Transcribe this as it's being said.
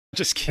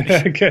Just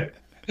kidding. Good.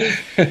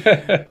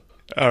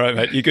 All right,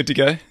 mate. You good to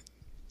go?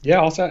 Yeah,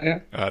 all set. Yeah.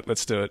 All right,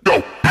 let's do it.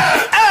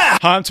 Hi,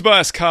 I'm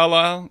Tobias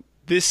Carlisle.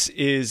 This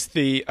is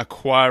the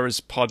Acquirers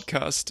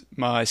Podcast.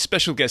 My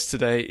special guest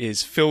today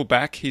is Phil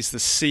Back. He's the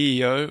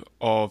CEO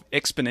of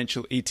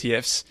Exponential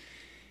ETFs.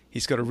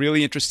 He's got a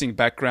really interesting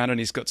background and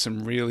he's got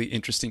some really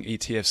interesting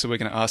ETFs. So we're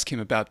going to ask him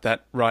about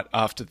that right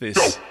after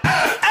this.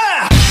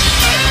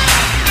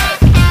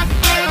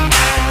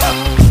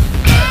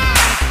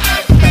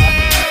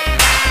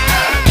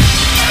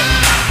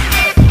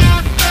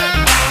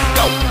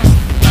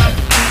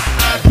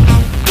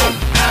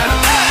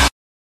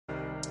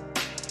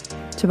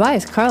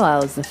 Tobias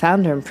Carlisle is the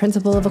founder and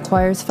principal of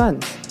Acquirers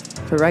Funds.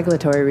 For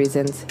regulatory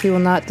reasons, he will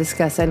not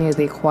discuss any of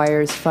the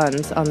Acquirers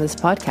Funds on this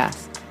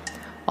podcast.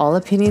 All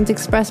opinions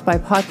expressed by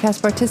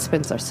podcast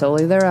participants are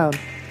solely their own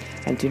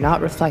and do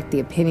not reflect the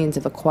opinions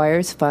of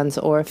Acquirers Funds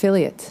or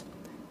affiliates.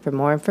 For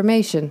more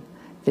information,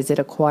 visit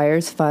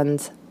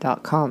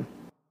acquirersfunds.com.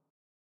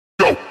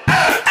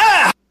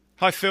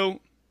 Hi, Phil.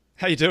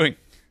 How you doing?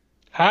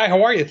 Hi,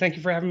 how are you? Thank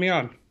you for having me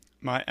on.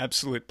 My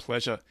absolute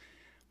pleasure.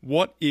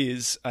 What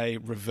is a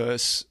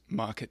reverse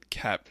market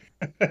cap?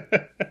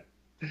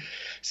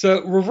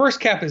 So reverse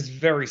cap is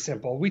very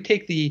simple. We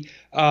take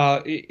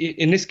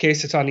in this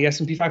case, it's on the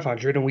S&P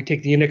 500, and we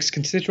take the index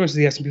constituents of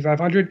the S&P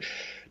 500.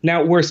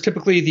 Now, whereas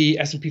typically the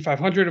S&P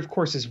 500, of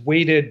course, is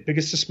weighted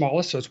biggest to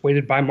smallest, so it's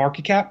weighted by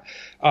market cap.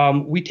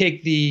 We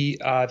take the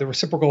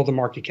reciprocal of the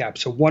market cap,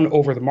 so one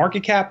over the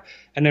market cap,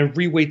 and then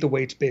reweight the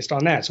weights based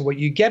on that. So what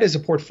you get is a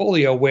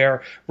portfolio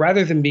where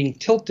rather than being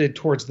tilted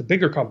towards the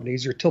bigger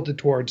companies, you're tilted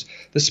towards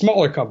the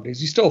smaller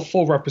companies. You still have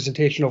full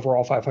representation over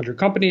all 500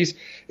 companies.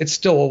 It's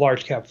still a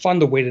large cap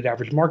fund. The weighted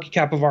average market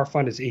cap of our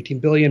fund is 18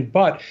 billion.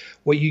 But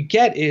what you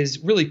get is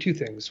really two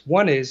things.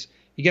 One is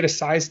you get a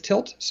size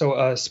tilt, so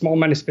a small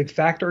minus big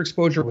factor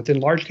exposure within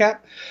large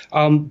cap.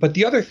 But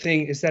the other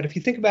thing is that if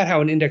you think about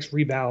how an index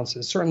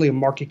rebalances, certainly a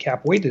market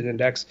cap weighted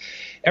index,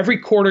 every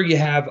quarter you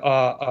have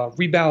a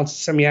rebalance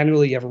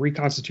semi-annually, you have a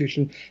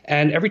reconstitution,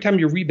 and every time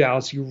you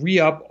rebalance, you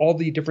re-up all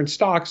the different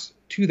stocks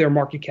to their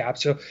market cap.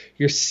 So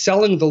you're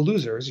selling the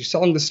losers, you're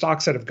selling the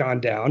stocks that have gone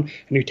down, and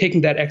you're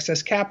taking that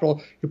excess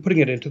capital, you're putting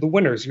it into the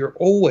winners. You're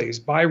always,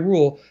 by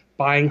rule,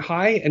 buying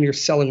high and you're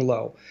selling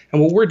low.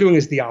 And what we're doing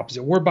is the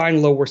opposite. We're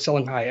buying low, we're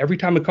selling high. Every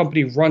time a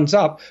company runs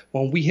up,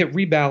 when we hit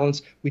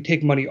rebalance, we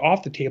take money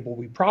off the table,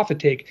 we profit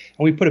take,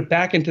 and we put it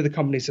back into the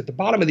companies at the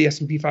bottom of the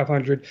S&P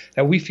 500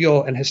 that we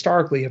feel and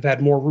historically have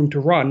had more room to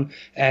run.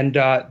 And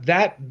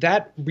that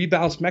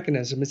rebalance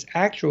mechanism is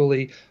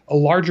actually a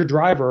larger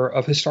driver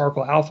of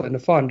historical alpha in the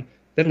fund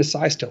than the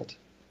size tilt.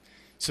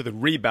 So the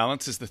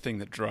rebalance is the thing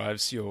that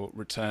drives your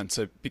return.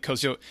 So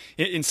because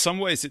in some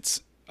ways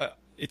it's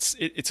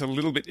a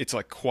little bit, it's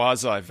like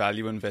quasi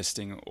value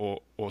investing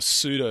or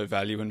pseudo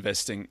value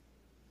investing.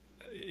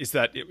 Is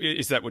that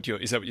what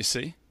you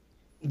see?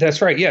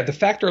 That's right. Yeah, the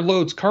factor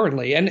loads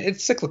currently, and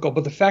it's cyclical,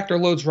 but the factor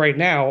loads right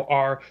now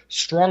are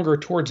stronger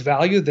towards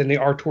value than they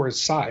are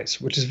towards size,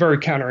 which is very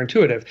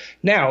counterintuitive.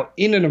 Now,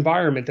 in an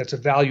environment that's a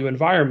value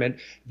environment,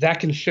 that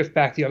can shift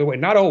back the other way.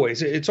 Not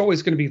always. It's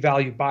always going to be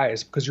value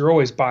bias because you're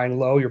always buying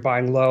low,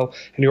 and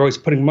you're always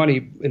putting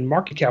money in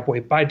market cap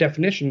weight. By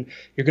definition,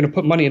 you're going to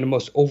put money in the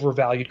most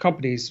overvalued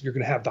companies. You're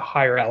going to have the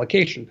higher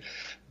allocation.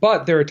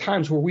 But there are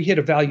times where we hit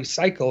a value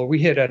cycle or we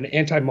hit an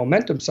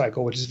anti-momentum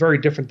cycle, which is very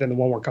different than the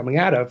one we're coming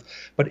out of.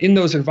 But in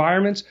those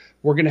environments,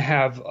 we're going to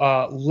have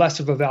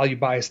less of a value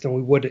bias than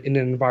we would in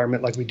an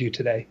environment like we do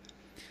today.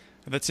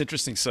 That's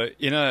interesting. So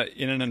in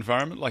an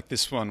environment like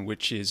this one,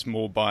 which is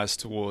more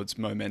biased towards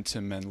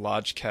momentum and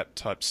large cap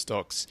type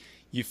stocks,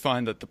 you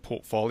find that the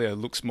portfolio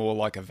looks more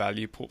like a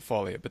value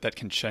portfolio, but that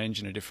can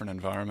change in a different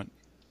environment.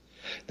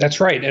 That's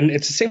right. And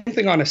it's the same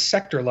thing on a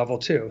sector level,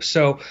 too.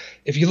 So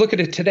if you look at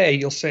it today,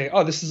 you'll say,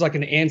 oh, this is like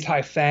an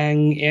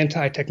anti-FANG,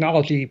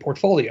 anti-technology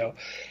portfolio.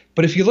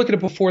 But if you look at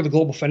it before the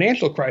global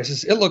financial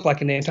crisis, it looked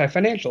like an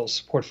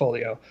anti-financials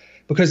portfolio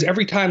because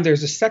every time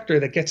there's a sector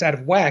that gets out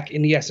of whack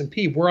in the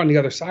S&P, we're on the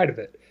other side of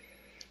it.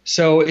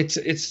 So it's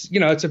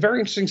a very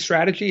interesting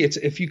strategy. It's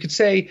if you could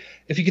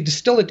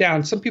distill it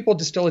down, some people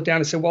distill it down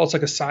and say, well, it's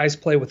like a size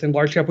play within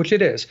large cap, which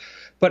it is.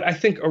 But I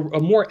think a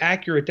more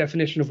accurate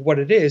definition of what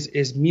it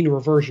is mean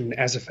reversion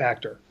as a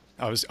factor.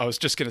 I was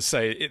just going to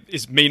say it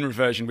is mean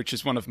reversion, which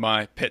is one of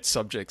my pet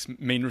subjects.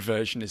 Mean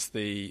reversion is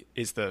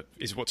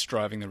what's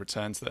driving the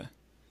returns there.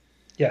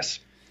 Yes.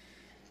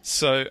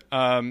 So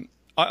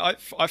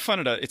I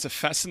find it's a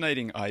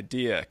fascinating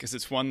idea because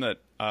it's one that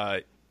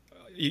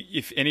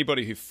if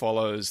anybody who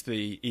follows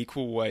the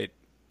equal weight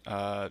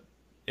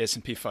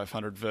S&P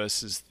 500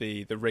 versus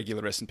the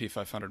regular S&P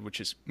 500, which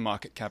is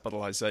market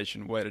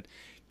capitalization weighted,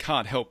 you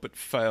can't help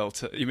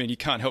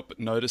but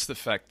notice the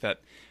fact that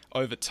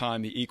over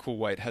time the equal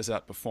weight has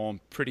outperformed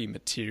pretty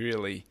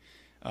materially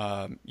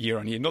year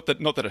on year. Not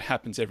that it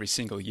happens every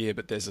single year,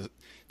 but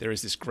there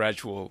is this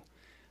gradual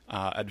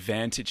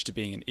advantage to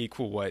being an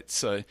equal weight.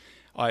 So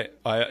I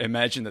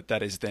imagine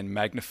that is then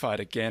magnified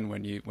again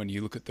when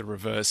you look at the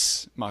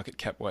reverse market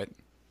cap weight.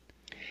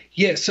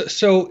 Yeah,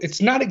 so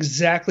it's not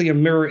exactly a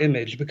mirror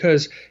image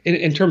because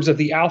in terms of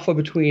the alpha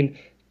between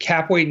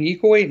cap weight and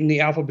equal weight and the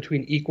alpha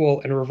between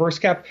equal and reverse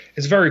cap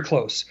is very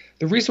close.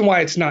 The reason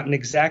why it's not an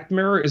exact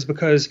mirror is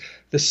because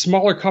the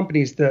smaller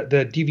companies,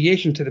 the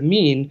deviation to the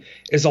mean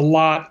is a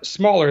lot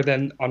smaller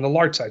than on the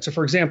large side. So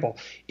for example,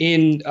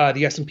 in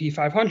the S&P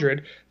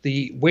 500,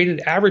 the weighted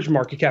average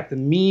market cap, the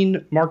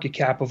mean market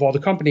cap of all the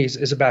companies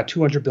is about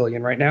 200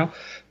 billion right now.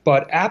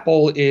 But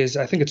Apple is,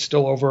 I think it's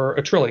still over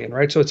a trillion,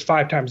 right? So it's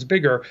 5 times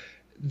bigger.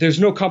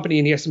 There's no company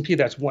in the S&P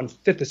that's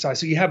 1/5 the size.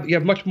 So you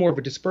have much more of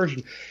a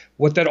dispersion.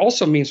 What that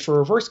also means for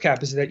reverse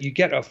cap is that you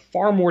get a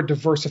far more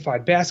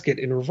diversified basket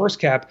in reverse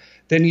cap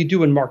than you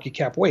do in market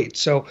cap weight.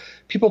 So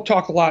people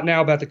talk a lot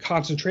now about the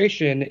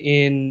concentration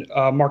in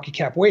market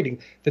cap weighting.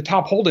 The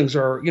top holdings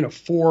are,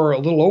 a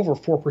little over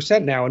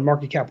 4% now in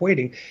market cap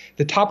weighting.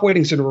 The top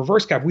weightings in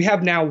reverse cap, we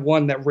have now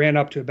one that ran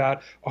up to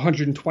about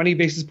 120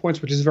 basis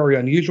points, which is very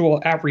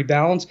unusual. At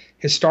rebalance,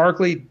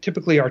 historically,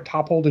 typically our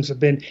top holdings have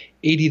been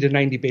 80 to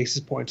 90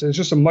 basis points. And it's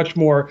just a much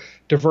more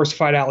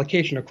diversified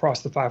allocation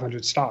across the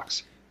 500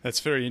 stocks. That's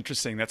very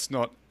interesting. That's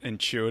not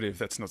intuitive.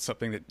 That's not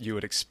something that you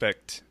would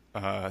expect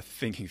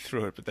thinking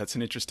through it, but that's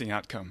an interesting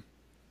outcome.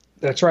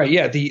 That's right.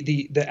 Yeah,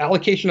 the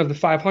allocation of the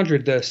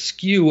 500, the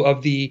skew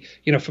of the,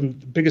 from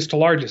biggest to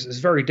largest is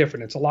very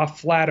different. It's a lot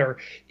flatter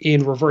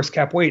in reverse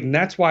cap weight, and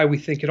that's why we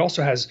think it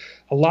also has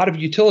a lot of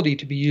utility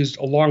to be used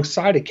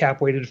alongside a cap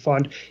weighted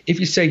fund.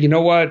 If you say, you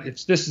know what,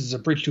 this is a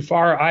bridge too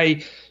far.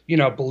 I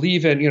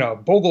believe in,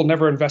 Bogle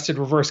never invested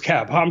reverse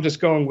cap. I'm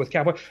just going with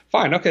cap weight.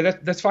 Fine. Okay,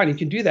 that's fine. You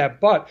can do that,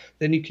 but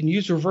then you can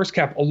use reverse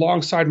cap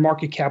alongside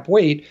market cap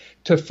weight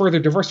to further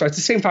diversify. It's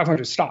the same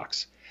 500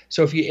 stocks.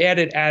 So if you add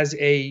it as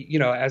a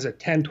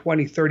 10,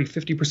 20, 30,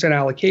 50%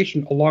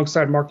 allocation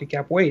alongside market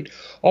cap weight,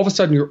 all of a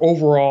sudden your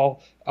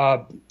overall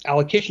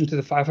allocation to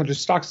the 500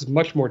 stocks is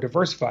much more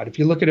diversified. If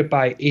you look at it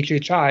by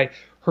HHI,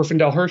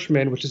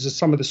 Herfindahl-Hirschman, which is the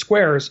sum of the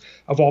squares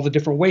of all the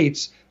different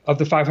weights of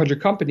the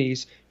 500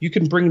 companies, you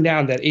can bring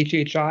down that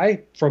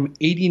HHI from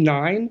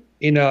 89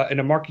 in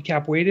a market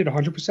cap weighted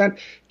 100%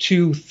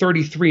 to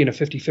 33 in a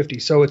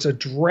 50-50. So it's a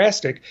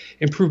drastic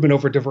improvement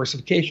over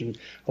diversification.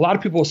 A lot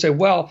of people will say,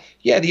 well,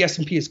 yeah, the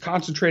S&P is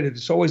concentrated.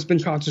 It's always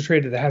been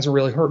concentrated. It hasn't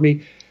really hurt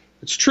me.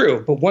 It's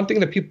true. But one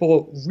thing that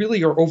people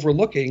really are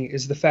overlooking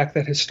is the fact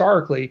that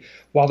historically,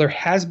 while there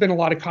has been a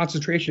lot of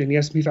concentration in the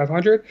S&P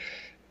 500,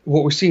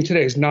 what we're seeing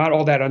today is not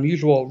all that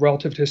unusual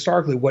relative to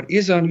historically. What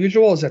is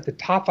unusual is that the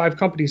top 5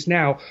 companies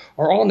now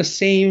are all in the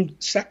same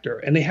sector,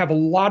 and they have a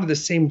lot of the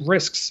same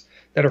risks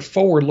that are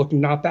forward-looking,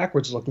 not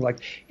backwards-looking, like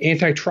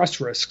antitrust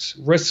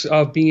risks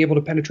of being able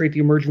to penetrate the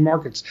emerging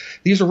markets.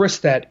 These are risks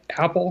that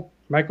Apple,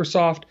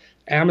 Microsoft,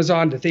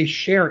 Amazon, that they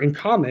share in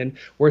common,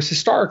 whereas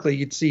historically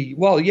you'd see,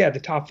 well, yeah, the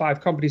top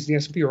 5 companies in the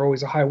S&P are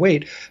always a high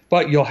weight,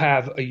 but you'll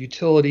have a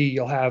utility,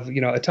 you'll have a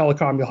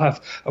telecom, you'll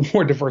have a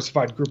more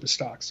diversified group of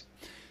stocks.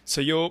 So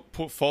your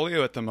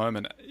portfolio at the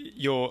moment,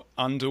 you're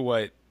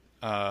underweight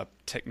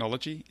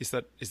technology. Is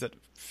that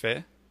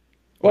fair?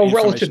 Well,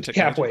 relative to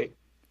cap weight.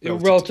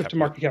 Relative to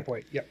market cap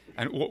weight, yeah.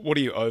 And what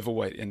are you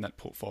overweight in that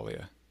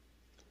portfolio?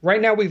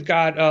 Right now we've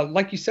got,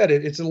 like you said,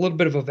 it's a little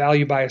bit of a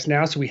value bias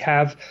now. So we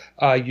have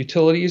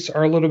utilities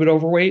are a little bit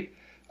overweight.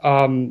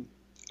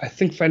 I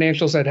think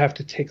financials, I'd have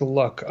to take a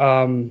look.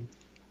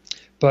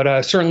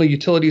 But certainly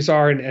utilities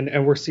are,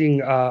 and we're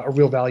seeing a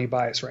real value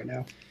bias right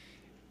now.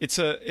 It's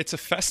a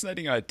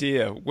fascinating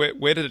idea.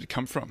 Where did it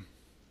come from?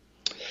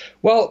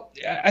 Well,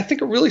 I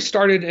think it really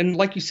started, and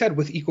like you said,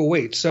 with equal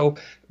weight. So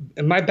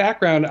in my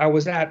background, I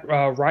was at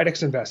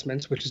Ridex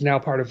Investments, which is now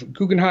part of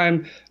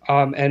Guggenheim,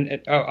 and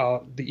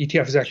the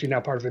ETF is actually now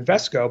part of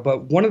Invesco.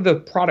 But one of the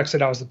products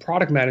that I was the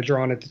product manager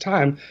on at the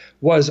time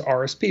was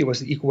RSP,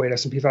 was the equal weight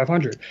S&P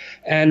 500.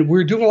 And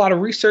we're doing a lot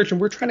of research,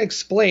 and we're trying to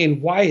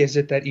explain why is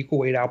it that equal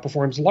weight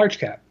outperforms large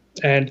cap.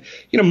 And,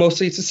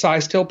 mostly it's a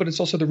size tilt, but it's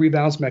also the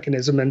rebalance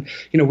mechanism. And,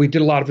 we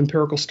did a lot of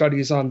empirical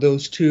studies on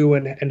those two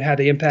and how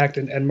they impact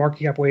and market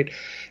cap weight.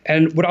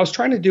 And what I was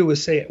trying to do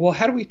was say, well,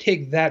 how do we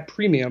take that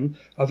premium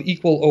of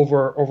equal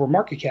over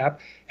market cap,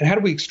 and how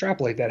do we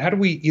extrapolate that? How do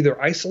we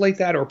either isolate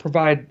that or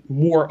provide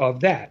more of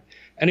that?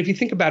 And if you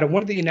think about it,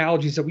 one of the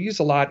analogies that we use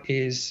a lot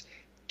is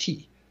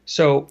tea.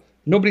 So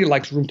nobody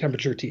likes room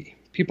temperature tea.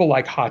 People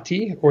like hot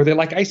tea or they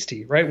like iced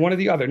tea, right? One or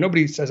the other.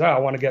 Nobody says, I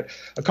want to get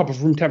a cup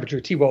of room temperature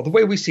tea. Well, the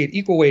way we see it,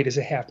 equal weight is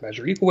a half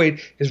measure. Equal weight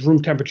is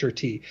room temperature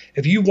tea.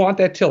 If you want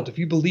that tilt, if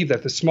you believe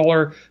that the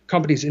smaller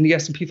companies in the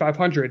S&P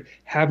 500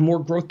 have more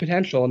growth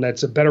potential and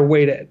that's a better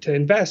way to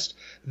invest,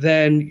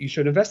 then you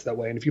should invest that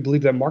way. And if you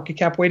believe that market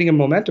cap weighting and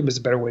momentum is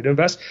a better way to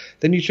invest,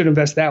 then you should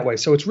invest that way.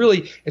 So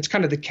it's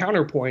kind of the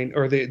counterpoint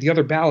or the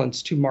other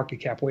balance to market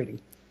cap weighting.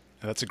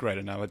 That's a great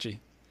analogy.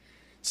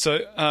 So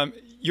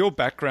your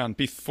background,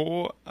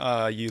 before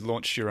you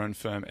launched your own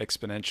firm,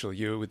 Exponential,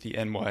 you were with the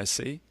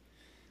NYSE.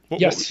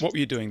 Yes. What were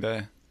you doing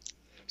there?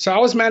 So I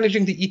was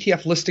managing the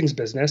ETF listings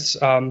business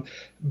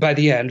by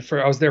the end.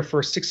 I was there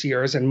for 6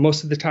 years, and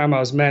most of the time I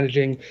was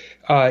managing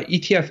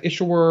ETF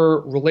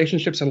issuer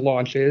relationships and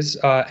launches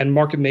and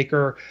market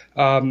maker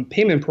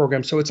payment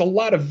programs. So it's a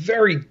lot of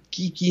very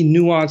geeky,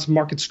 nuanced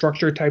market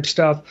structure type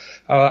stuff.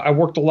 I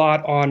worked a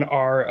lot on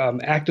our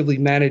actively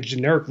managed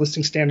generic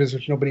listing standards,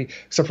 which nobody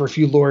except for a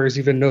few lawyers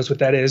even knows what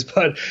that is.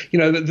 But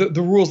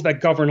the rules that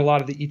govern a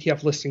lot of the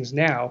ETF listings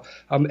now.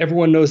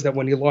 Everyone knows that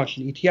when you launch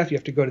an ETF, you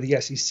have to go to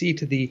the SEC,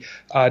 to the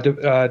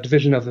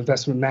Division of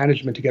Investment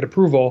Management, to get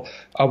approval.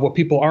 What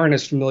people aren't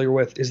as familiar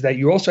with is that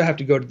you also have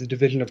to go to the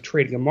Division of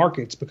Trading and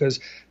Markets, because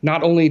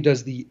not only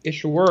does the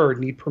issuer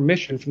need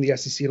permission from the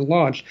SEC to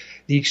launch,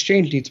 the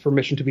exchange needs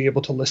permission to be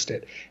able to list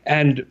it.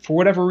 And for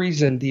whatever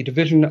reason, the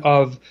Division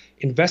of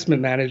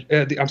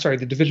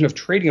the Division of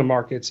Trading and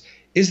Markets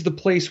is the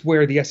place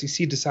where the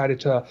SEC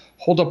decided to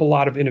hold up a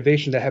lot of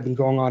innovation that had been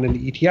going on in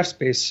the ETF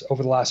space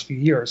over the last few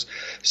years.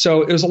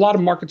 So it was a lot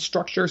of market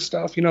structure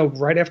stuff.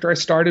 Right after I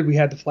started, we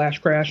had the flash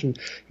crash, and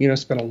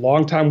spent a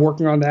long time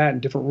working on that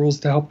and different rules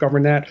to help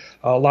govern that.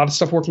 A lot of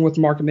stuff working with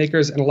market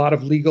makers and a lot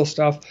of legal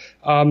stuff.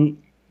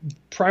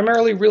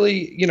 Primarily,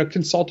 really,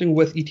 consulting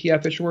with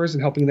ETF issuers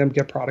and helping them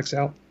get products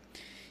out.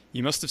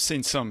 You must have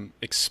seen some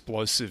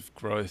explosive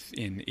growth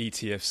in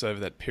ETFs over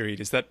that period.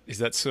 Is that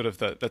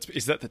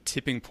the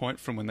tipping point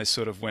from when they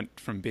sort of went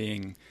from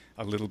being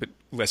a little bit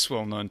less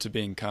well known to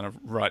being kind of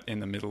right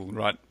in the middle,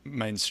 right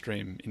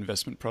mainstream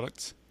investment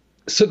products?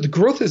 So the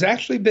growth has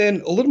actually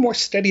been a little more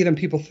steady than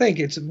people think.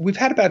 We've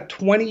had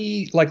about low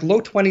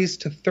 20s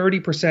to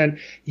 30%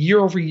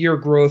 year-over-year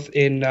growth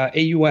in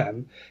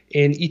AUM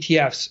in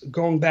ETFs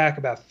going back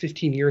about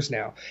 15 years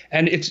now.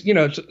 And it's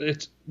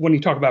when you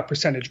talk about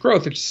percentage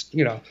growth, it's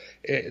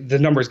the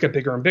numbers get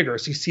bigger and bigger.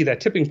 So you see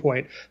that tipping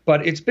point,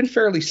 but it's been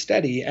fairly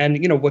steady.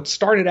 And what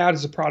started out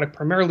as a product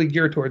primarily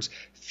geared towards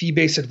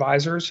fee-based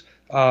advisors,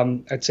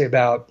 I'd say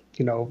about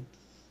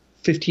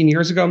 15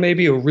 years ago,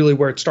 maybe, or really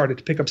where it started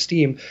to pick up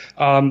steam.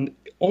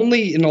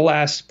 Only in the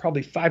last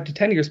probably 5 to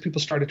 10 years,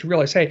 people started to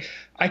realize, hey,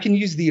 I can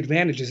use the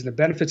advantages and the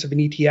benefits of an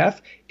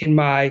ETF in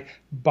my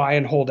buy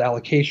and hold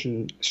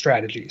allocation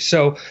strategy.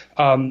 So,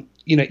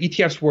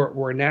 ETFs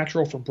were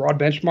natural for broad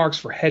benchmarks,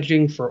 for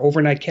hedging, for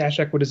overnight cash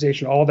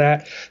equitization, all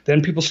that.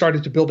 Then people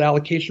started to build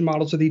allocation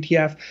models with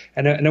ETF,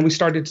 and then we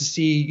started to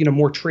see,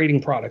 more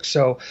trading products.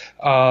 So,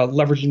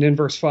 leveraged and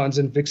inverse funds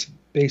and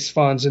VIX-based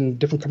funds and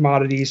different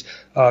commodities,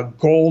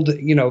 gold,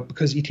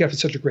 because ETF is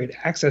such a great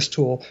access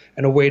tool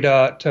and a way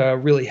to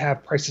really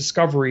have price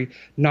discovery,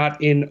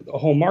 not in a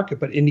whole market,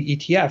 but in the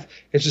ETF.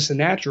 It's just a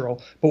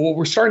natural. But what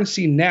we're starting to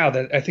see now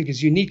that I think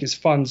is unique is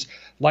funds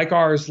like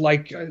ours,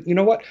 like,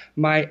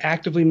 my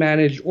actively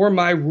managed or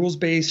my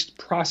rules-based,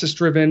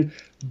 process-driven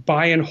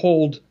buy and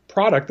hold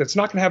product that's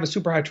not going to have a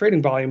super high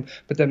trading volume,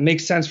 but that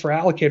makes sense for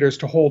allocators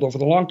to hold over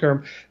the long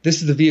term.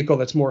 This is the vehicle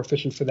that's more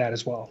efficient for that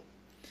as well.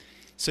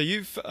 So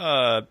you've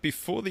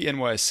before the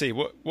NYSE,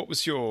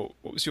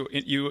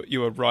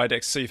 you were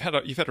Ridex. So you've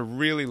had a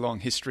really long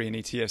history in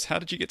ETFs. How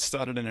did you get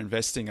started in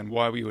investing, and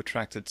why were you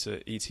attracted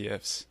to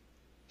ETFs?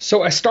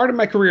 So I started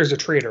my career as a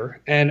trader,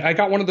 and I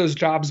got one of those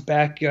jobs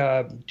back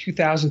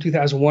 2000,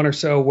 2001 or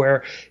so,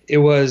 where it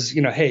was,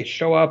 hey,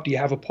 show up. Do you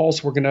have a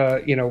pulse? We're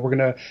gonna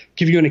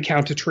give you an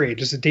account to trade,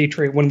 just a day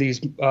trade, one of these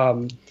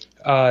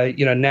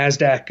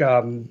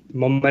NASDAQ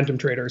momentum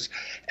traders.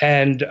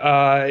 And,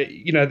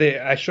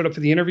 I showed up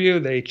for the interview.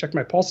 They checked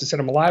my pulse. They said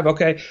I'm alive.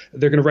 Okay.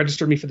 They're going to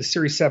register me for the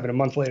Series 7 a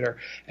month later.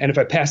 And if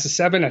I pass the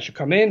 7, I should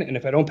come in. And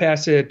if I don't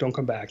pass it, don't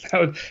come back.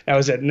 That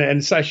was it.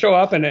 And so I show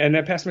up and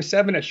I pass my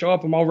 7. I show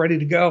up. I'm all ready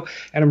to go.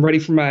 And I'm ready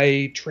for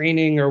my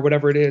training or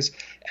whatever it is.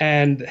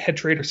 And the head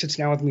trader sits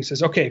down with me and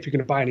says, okay, if you're going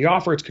to buy any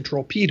offer, it's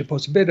Control P to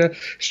post a bid,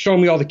 show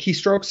me all the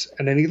keystrokes.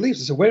 And then he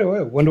leaves. I said, wait,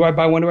 when do I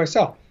buy? When do I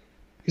sell?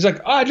 He's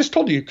like, I just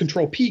told you,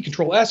 Control P,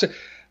 Control S.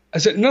 I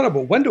said, no,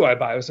 but when do I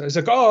buy? I was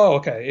like, oh,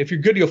 okay. If you're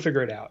good, you'll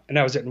figure it out. And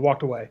that was it, and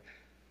walked away.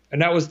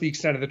 And that was the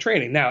extent of the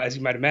training. Now, as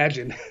you might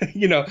imagine,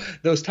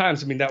 those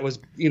times, that was,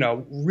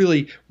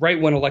 really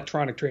right when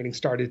electronic trading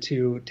started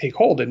to take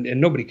hold, and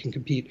nobody can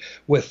compete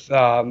with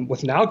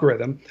an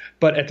algorithm.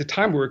 But at the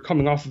time, we were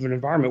coming off of an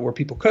environment where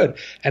people could.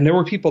 And there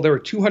were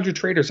 200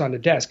 traders on the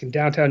desk in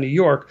downtown New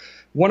York.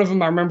 One of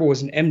them, I remember,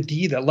 was an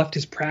MD that left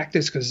his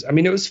practice because,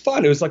 it was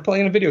fun. It was like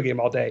playing a video game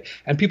all day.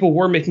 And people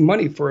were making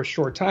money for a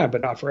short time, but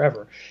not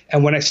forever.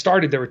 And when I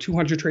started, there were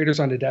 200 traders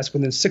on the desk.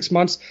 Within 6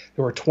 months,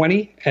 there were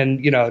 20.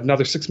 And,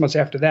 another 6 months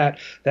after that,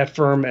 that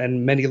firm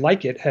and many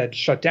like it had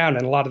shut down.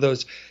 And a lot of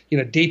those,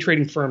 day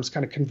trading firms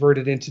kind of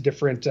converted into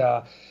different,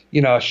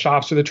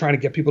 shops where they're trying to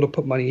get people to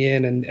put money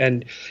in,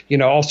 and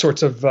all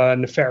sorts of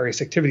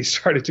nefarious activities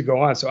started to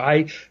go on. So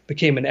I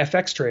became an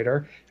FX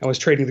trader and was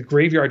trading the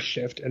graveyard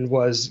shift and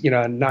was,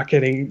 not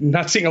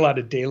seeing a lot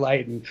of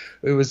daylight. And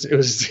it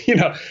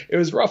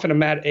was rough. And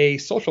I'm at a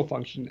social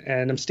function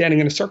and I'm standing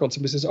in a circle and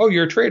somebody says, oh,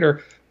 you're a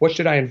trader. What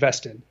should I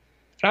invest in?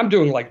 And I'm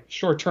doing like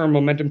short-term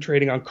momentum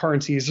trading on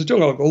currencies. I was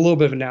doing a little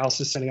bit of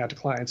analysis, sending out to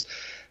clients.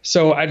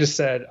 So I just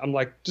said, I'm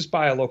like, just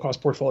buy a low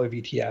cost portfolio of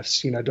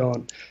ETFs.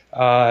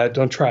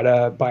 Don't try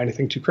to buy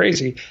anything too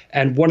crazy.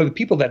 And one of the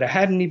people that I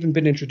hadn't even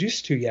been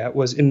introduced to yet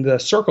was in the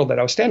circle that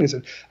I was standing.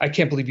 Said, I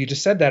can't believe you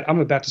just said that. I'm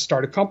about to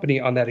start a company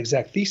on that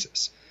exact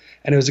thesis.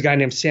 And it was a guy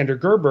named Sander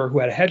Gerber who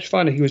had a hedge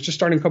fund, and he was just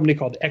starting a company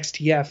called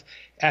XTF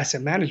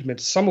Asset Management,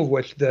 some of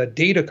which the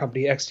data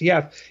company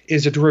XTF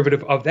is a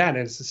derivative of that, and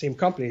it's the same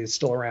company. It's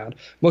still around.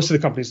 Most of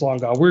the company's long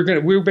gone.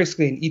 We were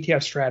basically an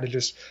ETF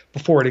strategist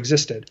before it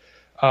existed.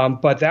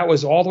 But that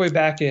was all the way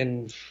back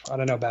in, I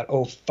don't know, about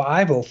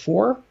 05,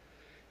 04.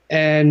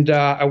 And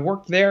I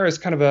worked there as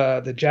kind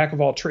of the jack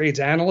of all trades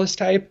analyst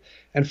type.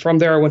 And from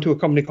there, I went to a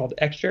company called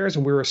XShares,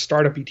 and we were a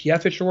startup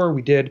ETF issuer.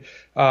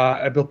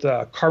 I built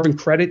a carbon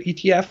credit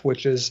ETF,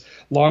 which is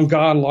long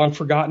gone, long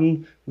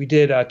forgotten. We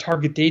did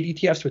target date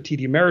ETFs with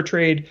TD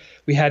Ameritrade.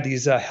 We had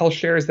these health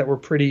shares that were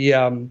pretty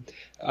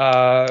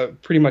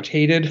much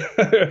hated,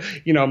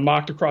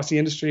 mocked across the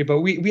industry.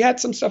 But we had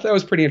some stuff that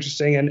was pretty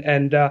interesting.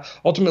 And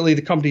ultimately,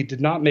 the company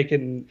did not make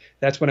it. And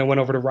that's when I went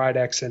over to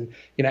Ridex. And,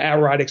 at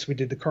Ridex, we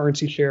did the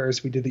currency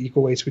shares, we did the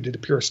equal weights, we did the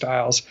pure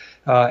styles.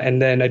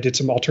 And then I did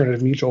some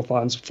alternative mutual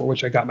funds for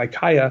which I got my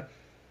Kaya,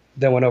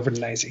 then went over to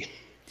NYSE.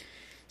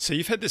 So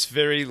you've had this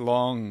very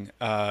long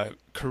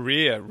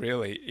career,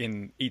 really,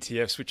 in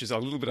ETFs, which is a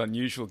little bit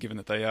unusual given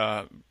that they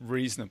are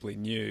reasonably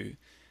new.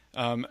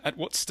 At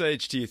what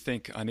stage do you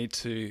think I need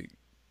to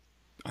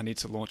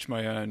launch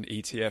my own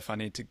ETF? I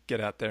need to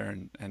get out there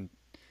and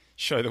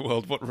show the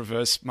world what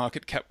reverse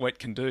market cap weight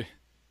can do?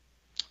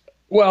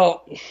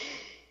 Well,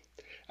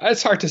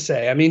 it's hard to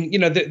say. I mean,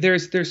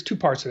 there's two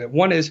parts of it.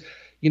 One is,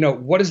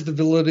 what is the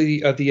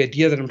validity of the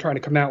idea that I'm trying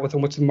to come out with,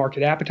 and what's the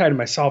market appetite? Am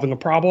I solving a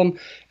problem?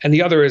 And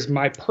the other is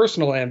my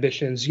personal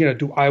ambitions.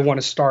 Do I want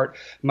to start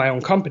my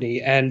own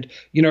company? And,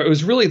 it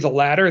was really the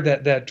latter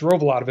that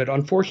drove a lot of it,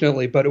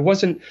 unfortunately, but it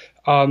wasn't,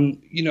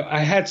 I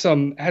had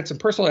some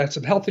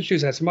health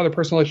issues, I had some other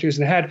personal issues,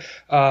 and I had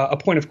a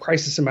point of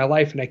crisis in my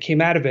life, and I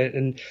came out of it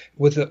and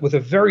with a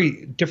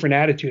very different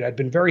attitude. I'd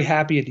been very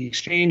happy at the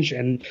exchange,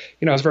 and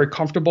I was very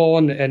comfortable,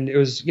 and it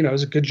was it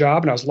was a good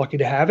job, and I was lucky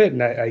to have it,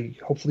 and I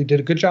hopefully did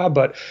a good job.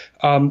 But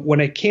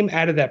when I came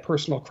out of that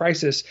personal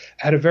crisis,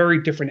 I had a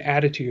very different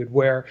attitude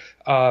where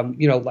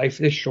life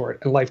is short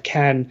and life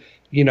can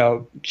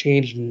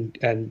change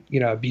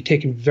and be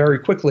taken very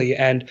quickly,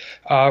 and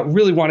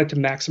really wanted to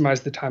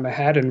maximize the time I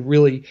had, and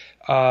really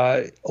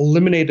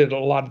eliminated a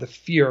lot of the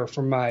fear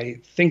from my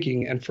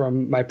thinking and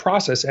from my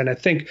process. And I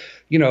think,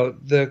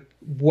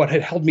 what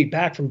had held me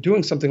back from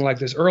doing something like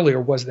this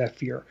earlier was that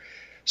fear.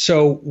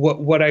 So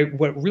what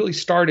really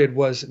started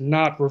was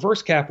not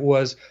reverse cap,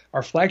 was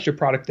our flagship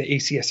product, the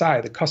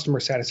ACSI, the Customer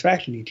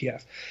Satisfaction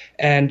ETF.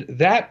 And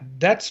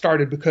that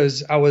started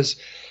because I was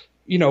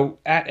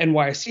at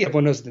NYSE,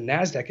 everyone knows the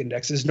NASDAQ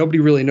indexes. Nobody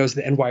really knows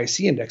the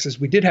NYSE indexes.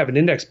 We did have an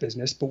index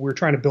business, but we were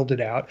trying to build it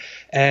out.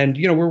 And,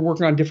 we're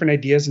working on different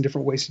ideas and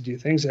different ways to do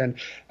things. And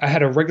I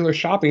had a regular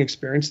shopping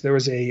experience. There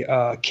was a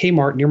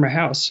Kmart near my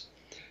house.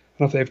 I don't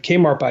know if they have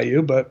Kmart by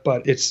you, but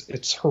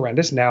it's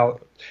horrendous. Now,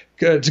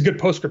 it's a good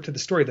postscript to the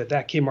story that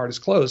Kmart is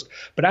closed.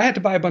 But I had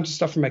to buy a bunch of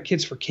stuff for my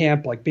kids for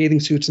camp, like bathing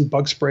suits and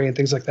bug spray and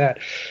things like that.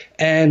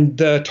 And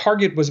the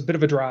Target was a bit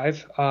of a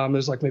drive. It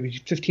was like maybe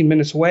 15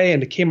 minutes away,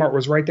 and the Kmart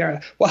was right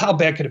there. Well, how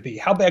bad could it be?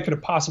 How bad could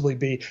it possibly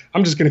be?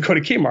 I'm just going to go to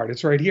Kmart.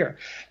 It's right here.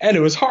 And it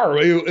was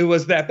horrible. It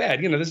was that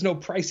bad. There's no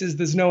prices.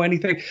 There's no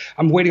anything.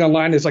 I'm waiting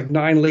online. There's like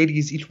 9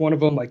 ladies. Each one of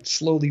them like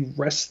slowly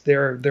rests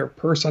their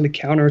purse on the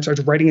counter and starts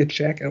writing a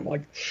check. And I'm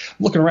like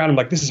looking around. I'm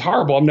like, this is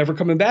horrible. I'm never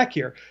coming back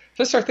here.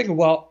 So I start thinking,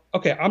 well,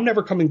 okay, I'm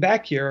never coming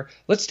back here.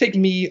 Let's take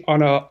me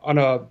on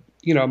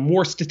a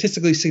more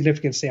statistically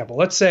significant sample.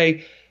 Let's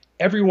say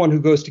everyone who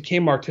goes to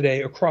Kmart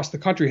today across the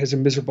country has a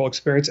miserable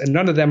experience, and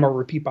none of them are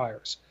repeat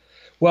buyers.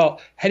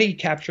 Well, how do you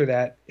capture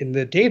that in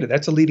the data?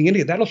 That's a leading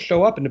indicator. That'll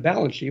show up in the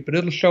balance sheet, but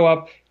it'll show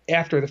up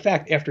after the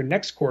fact, after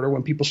next quarter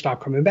when people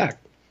stop coming back.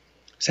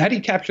 So how do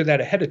you capture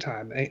that ahead of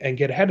time and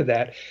get ahead of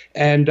that?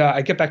 And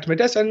I get back to my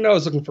desk. I didn't know I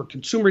was looking for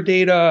consumer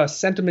data,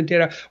 sentiment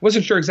data. I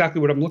wasn't sure exactly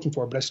what I'm looking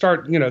for, but I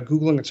start,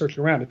 Googling and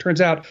searching around. It turns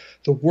out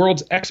the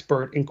world's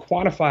expert in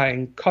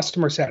quantifying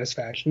customer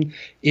satisfaction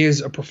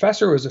is a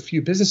professor who has a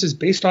few businesses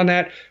based on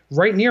that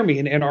right near me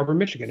in Ann Arbor,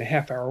 Michigan, a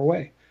half hour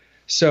away.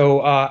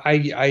 So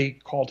I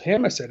called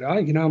him. I said,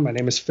 my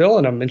name is Phil,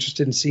 and I'm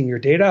interested in seeing your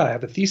data. I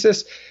have a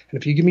thesis, and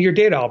if you give me your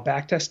data, I'll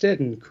backtest it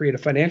and create a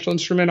financial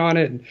instrument on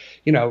it.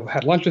 And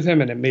had lunch with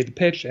him, and it made the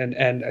pitch.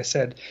 And I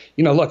said,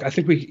 look, I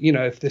think we,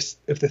 if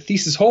the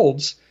thesis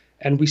holds,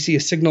 and we see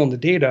a signal in the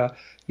data,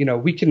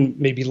 we can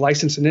maybe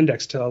license an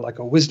index to like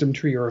a Wisdom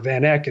Tree or a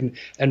Van Eck,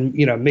 and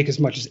make as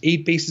much as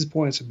 8 basis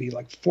points. It'd be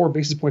like 4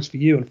 basis points for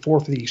you and 4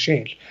 for the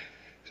exchange.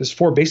 He says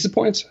 4 basis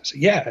points. I said,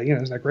 yeah,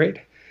 isn't that great?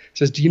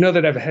 Says, do you know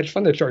that I have a hedge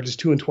fund that charges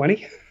 2 and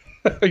 20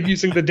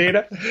 using the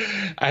data?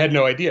 I had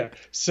no idea.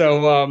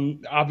 So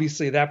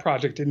obviously that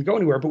project didn't go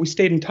anywhere, but we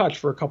stayed in touch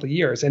for a couple of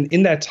years. And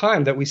in that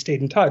time that we stayed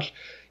in touch,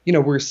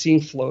 we're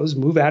seeing flows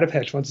move out of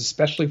hedge funds,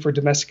 especially for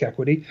domestic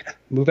equity,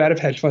 move out of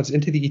hedge funds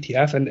into the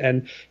ETF,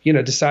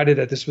 and decided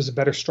that this was a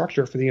better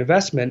structure for the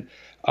investment.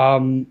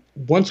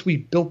 Once we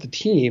built the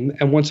team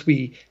and once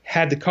we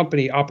had the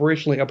company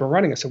operationally up and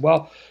running, I said,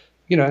 well,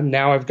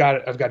 now I've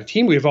got a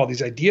team. We have all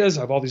these ideas.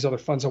 I have all these other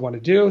funds I want to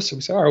do. So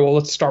we said, all right, well,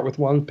 let's start with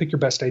one. Pick your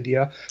best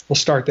idea. We'll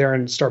start there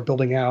and start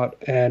building out.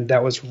 And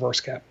that was Reverse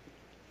Cap.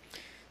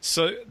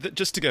 So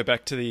just to go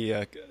back to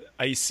the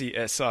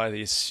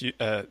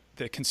ACSI,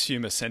 the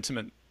consumer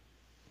sentiment,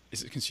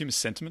 is it consumer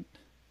sentiment?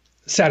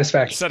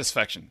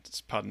 Satisfaction.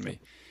 Pardon me.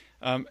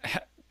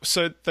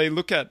 So they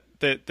look at,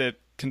 they're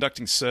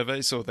conducting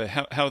surveys, or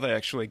how are they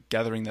actually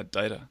gathering that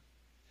data?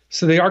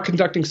 So they are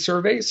conducting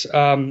surveys.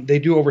 They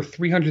do over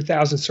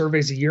 300,000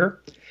 surveys a year.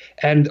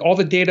 And all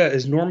the data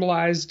is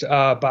normalized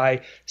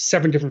by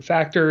 7 different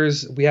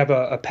factors. We have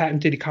a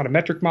patented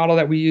econometric model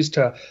that we use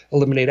to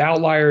eliminate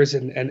outliers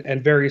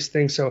and various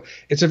things. So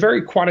it's a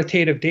very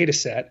quantitative data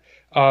set,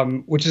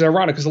 which is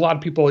ironic because a lot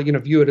of people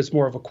view it as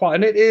more of a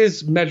and it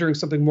is measuring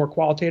something more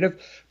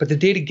qualitative, but the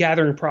data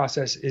gathering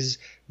process is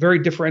very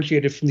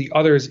differentiated from the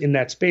others in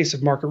that space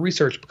of market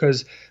research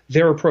because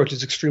their approach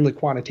is extremely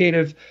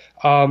quantitative.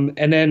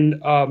 And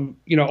then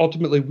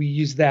ultimately we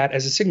use that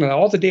as a signal.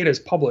 All the data is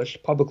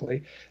published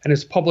publicly, and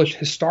it's published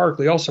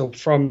historically also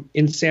from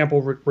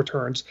in-sample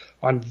returns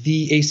on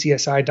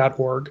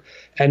theacsi.org.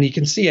 And you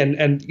can see,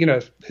 and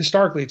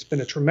historically it's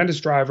been a tremendous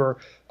driver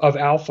of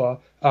alpha,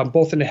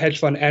 both in the hedge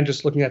fund and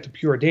just looking at the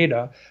pure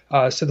data.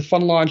 So the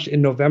fund launched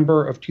in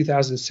November of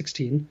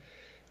 2016.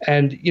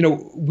 And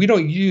we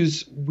don't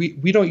use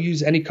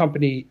any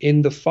company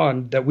in the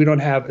fund that we don't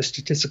have a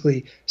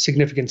statistically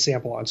significant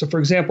sample on. So, for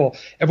example,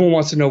 everyone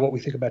wants to know what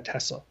we think about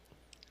Tesla.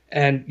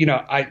 And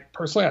I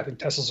think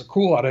Teslas are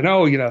cool. I don't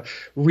know.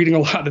 Reading a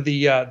lot of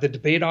the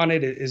debate on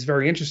it is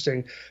very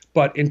interesting.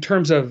 But in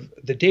terms of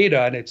the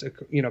data, and it's a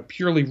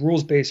purely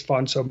rules-based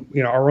fund, so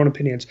our own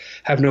opinions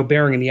have no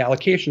bearing in the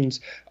allocations.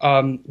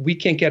 We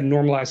can't get a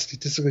normalized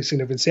statistically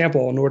significant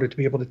sample in order to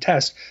be able to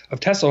test of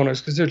Tesla owners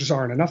because there just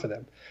aren't enough of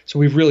them. So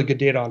we have really good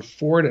data on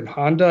Ford and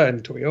Honda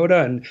and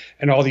Toyota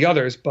and all the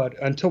others. But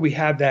until we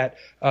have that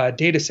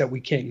data set,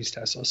 we can't use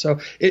Tesla. So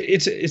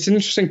it's an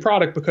interesting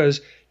product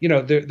because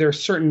there are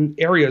certain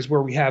areas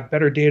where we have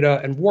better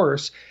data and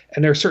worse,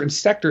 and there are certain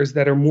sectors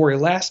that are more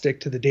elastic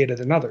to the data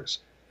than others.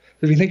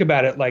 If you think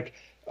about it, like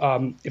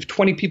if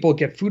 20 people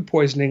get food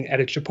poisoning at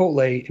a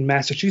Chipotle in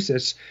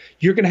Massachusetts,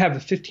 you're going to have a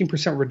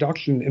 15%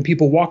 reduction in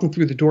people walking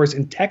through the doors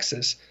in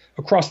Texas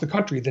across the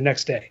country the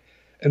next day.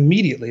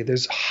 Immediately,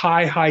 there's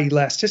high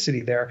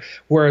elasticity there.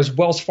 Whereas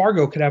Wells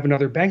Fargo could have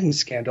another banking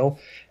scandal,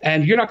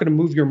 and you're not going to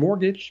move your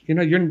mortgage.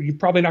 You're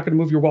probably not going to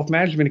move your wealth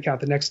management account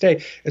the next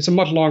day. It's a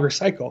much longer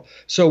cycle.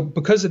 So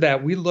because of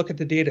that, we look at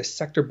the data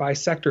sector by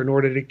sector in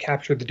order to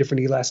capture the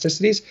different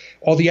elasticities.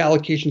 All the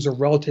allocations are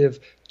relative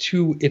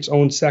to its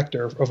own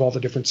sector of all the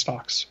different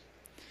stocks.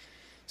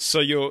 So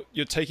you're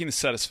taking the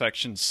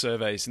satisfaction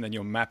surveys and then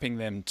you're mapping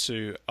them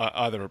to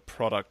either a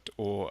product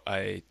or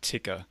a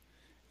ticker.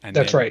 And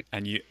that's right.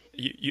 And you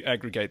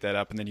aggregate that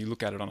up and then you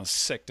look at it on a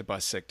sector by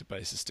sector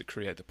basis to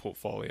create the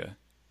portfolio.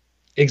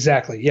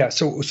 Exactly. Yeah.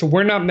 So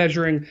we're not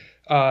measuring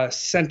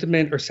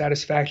sentiment or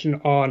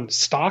satisfaction on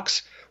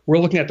stocks. We're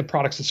looking at the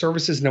products and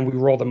services, and then we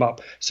roll them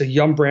up. So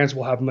Yum Brands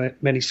will have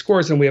many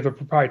scores, and we have a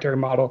proprietary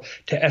model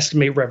to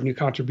estimate revenue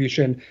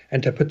contribution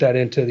and to put that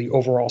into the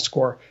overall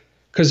score.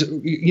 Because,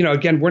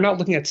 again, we're not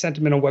looking at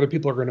sentiment on whether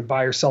people are going to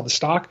buy or sell the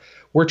stock.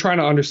 We're trying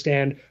to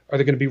understand, are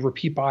there going to be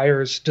repeat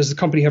buyers? Does the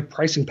company have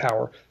pricing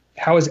power?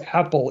 How is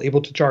Apple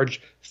able to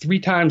charge 3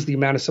 times the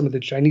amount of some of the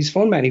Chinese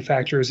phone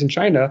manufacturers in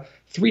China,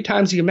 3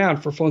 times the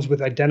amount for phones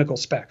with identical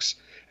specs?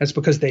 And it's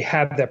because they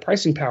have that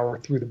pricing power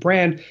through the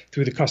brand,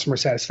 through the customer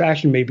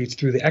satisfaction. Maybe it's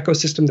through the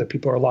ecosystem that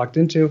people are locked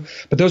into.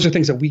 But those are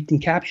things that we can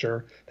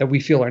capture that we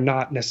feel are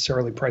not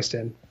necessarily priced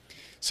in.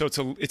 So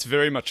it's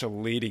very much a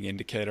leading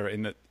indicator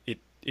in that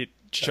it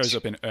shows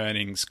up in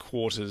earnings,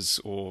 quarters,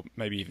 or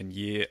maybe even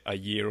a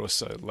year or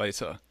so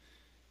later.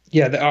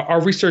 Yeah,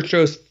 our research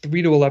shows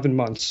 3 to 11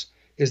 months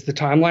is the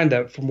timeline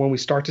that from when we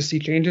start to see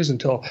changes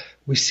until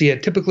we see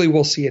it. Typically,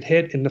 we'll see it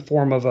hit in the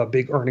form of a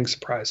big earnings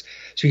surprise.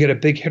 So you get a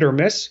big hit or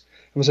miss.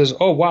 And says,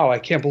 oh, wow, I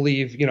can't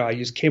believe, I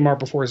used Kmart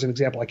before as an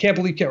example. I can't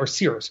believe, or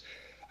Sears.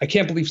 I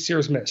can't believe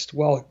Sears missed.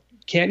 Well,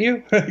 can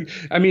you?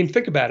 I mean,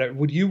 think about it.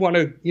 Would you want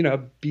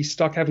to, be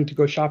stuck having to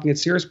go shopping at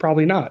Sears?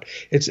 Probably not.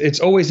 It's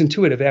always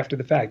intuitive after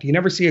the fact. You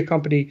never see a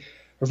company,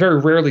 or very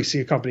rarely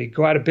see a company,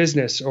 go out of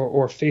business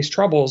or face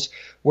troubles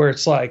where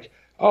it's like,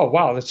 oh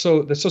wow, that's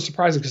so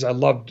surprising because I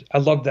loved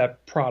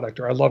that product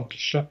or I loved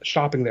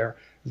shopping there.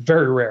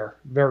 Very rare,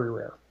 very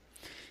rare.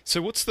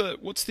 So what's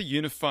the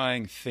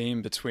unifying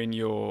theme between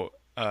your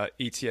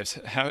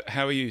ETFs?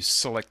 How are you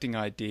selecting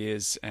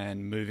ideas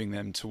and moving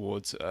them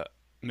towards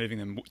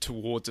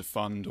a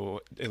fund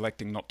or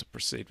electing not to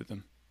proceed with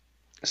them?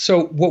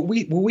 So what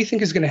we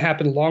think is going to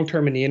happen long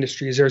term in the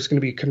industry is there's going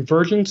to be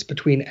convergence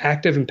between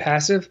active and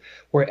passive,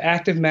 where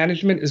active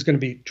management is going to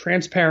be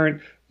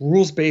transparent,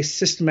 rules-based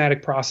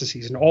systematic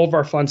processes, and all of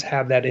our funds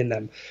have that in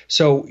them.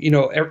 So,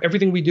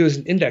 everything we do is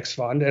an index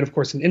fund, and of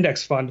course, an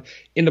index fund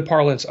in the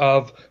parlance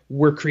of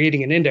we're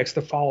creating an index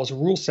that follows a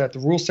rule set. The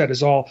rule set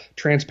is all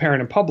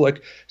transparent and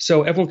public,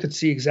 so everyone could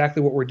see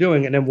exactly what we're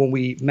doing. And then when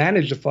we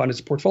manage the fund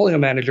as portfolio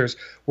managers,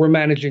 we're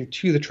managing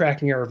to the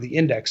tracking error of the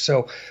index.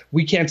 So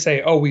we can't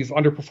say, oh, we've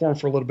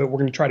underperformed for a little bit, we're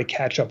going to try to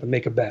catch up and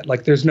make a bet.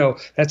 Like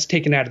that's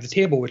taken out of the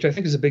table, which I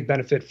think is a big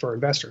benefit for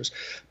investors.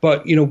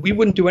 But, we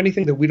wouldn't do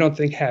anything that we don't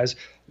think has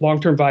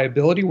long-term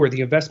viability, where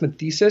the investment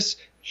thesis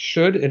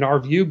should, in our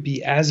view,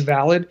 be as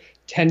valid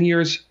 10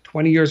 years,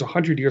 20 years,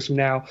 100 years from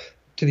now,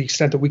 to the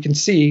extent that we can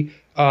see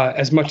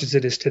as much as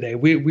it is today.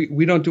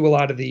 We don't do a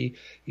lot of the,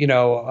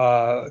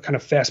 kind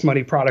of fast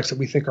money products that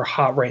we think are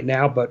hot right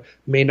now, but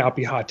may not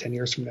be hot 10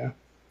 years from now.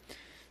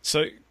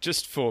 So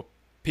just for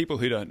people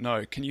who don't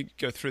know, can you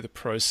go through the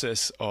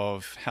process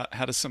of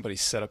how does somebody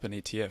set up an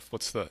ETF?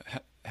 What's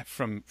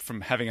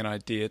from having an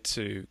idea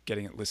to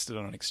getting it listed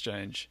on an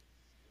exchange?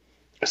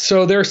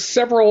 So there are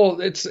several,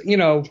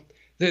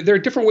 there are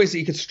different ways that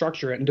you could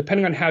structure it, and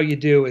depending on how you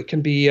do, it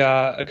can be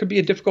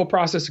a difficult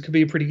process. It could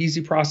be a pretty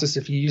easy process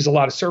if you use a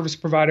lot of service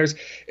providers.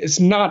 It's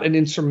not an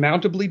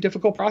insurmountably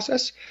difficult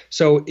process,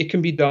 so it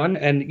can be done.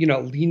 And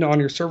lean on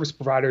your service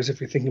providers if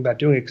you're thinking about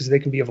doing it, because they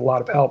can be of a lot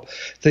of help.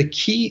 The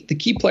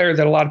key player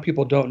that a lot of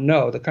people don't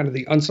know,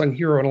 the unsung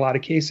hero in a lot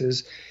of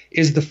cases,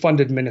 is the fund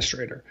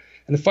administrator.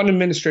 And the fund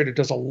administrator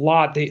does a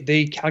lot.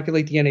 They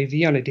calculate the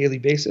NAV on a daily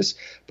basis,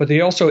 but they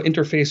also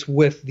interface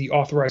with the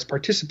authorized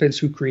participants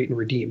who create and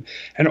redeem.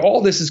 And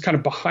all this is kind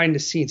of behind the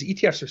scenes.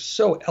 ETFs are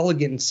so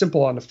elegant and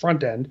simple on the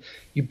front end.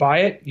 You buy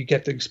it, you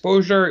get the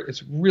exposure.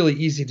 It's really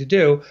easy to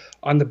do.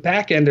 On the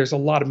back end, there's a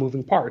lot of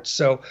moving parts.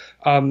 So,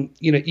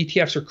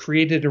 ETFs are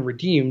created and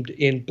redeemed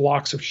in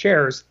blocks of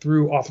shares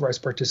through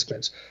authorized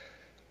participants.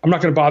 I'm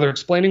not going to bother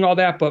explaining all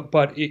that,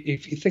 but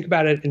if you think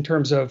about it in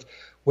terms of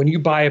when you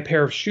buy a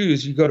pair of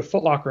shoes, you go to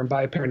Foot Locker and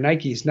buy a pair of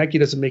Nikes. Nike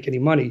doesn't make any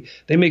money.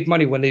 They make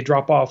money when they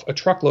drop off a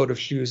truckload of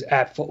shoes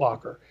at Foot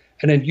Locker.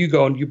 And then you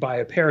go and you buy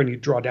a pair and you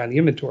draw down the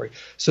inventory.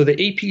 So the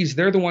APs,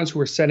 they're the ones who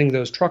are sending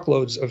those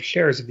truckloads of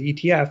shares of the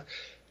ETF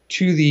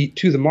to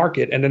the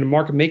market, and then the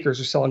market makers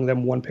are selling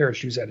them one pair of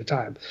shoes at a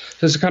time. So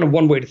this is kind of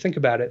one way to think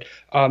about it.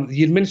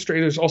 The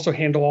administrators also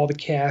handle all the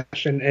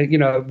cash, and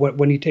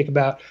when you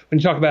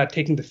talk about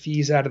taking the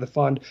fees out of the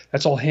fund,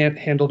 that's all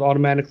handled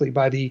automatically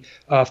by the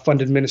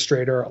fund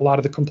administrator. A lot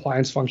of the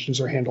compliance functions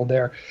are handled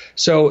there.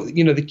 So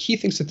the key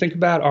things to think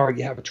about are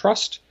you have a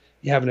trust,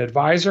 you have an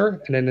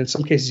advisor, and then in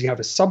some cases you have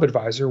a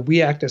sub-advisor.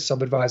 We act as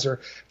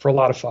sub-advisor for a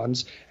lot of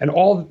funds, and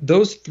all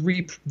those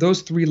three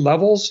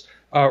levels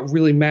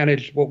really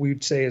manage what we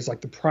would say is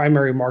like the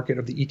primary market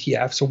of the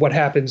ETF. So what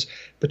happens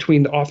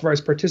between the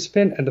authorized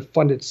participant and the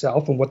fund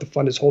itself, and what the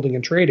fund is holding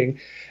and trading.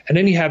 And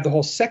then you have the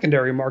whole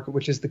secondary market,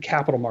 which is the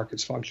capital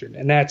markets function.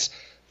 And that's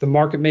the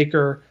market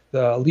maker,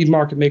 the lead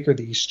market maker,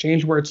 the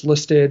exchange where it's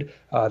listed,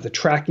 the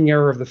tracking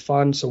error of the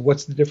fund. So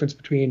what's the difference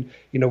between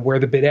where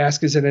the bid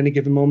ask is at any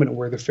given moment and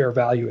where the fair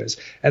value is.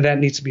 And that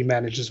needs to be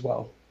managed as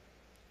well.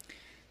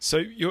 So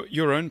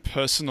your own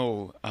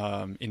personal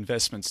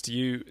investments,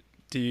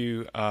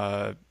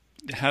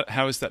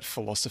 how is that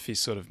philosophy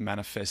sort of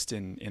manifest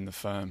in the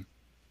firm?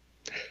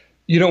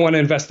 You don't want to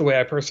invest the way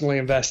I personally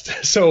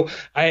invest. So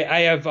I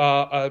have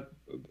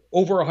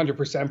over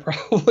 100%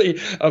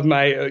 probably of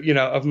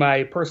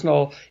my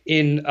personal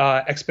in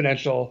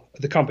Exponential,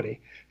 the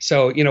company.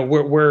 So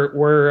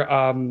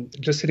we're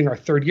just hitting our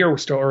third year. We're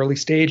still early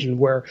stage, and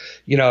we're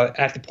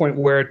at the point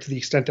where, to the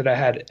extent that I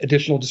had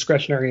additional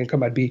discretionary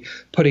income, I'd be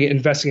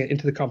investing it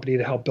into the company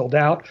to help build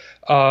out.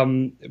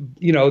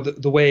 The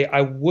way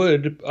I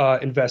would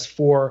invest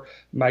for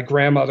my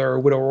grandmother or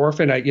widow or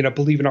orphan, I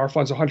believe in our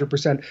funds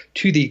 100%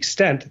 to the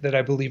extent that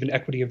I believe in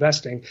equity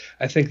investing.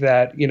 I think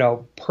that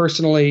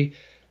personally,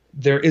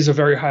 there is a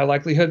very high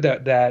likelihood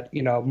that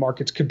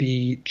markets could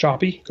be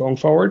choppy going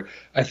forward.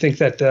 I think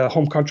that the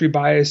home country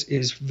bias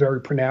is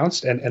very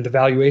pronounced, and the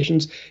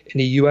valuations in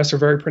the U.S. are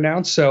very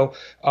pronounced. So,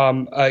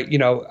 I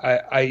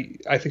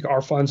think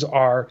our funds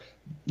are,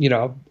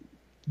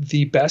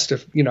 the best,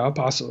 if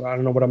possible. I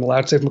don't know what I'm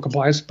allowed to say from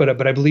compliance, but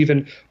I believe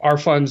in our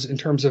funds in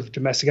terms of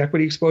domestic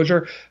equity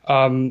exposure.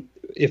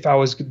 If I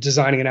was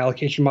designing an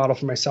allocation model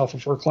for myself or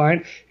for a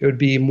client, it would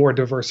be more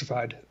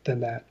diversified than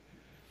that.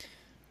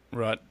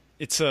 Right.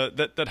 It's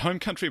that home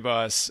country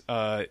bias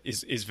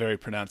is very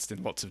pronounced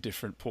in lots of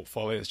different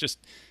portfolios, just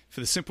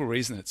for the simple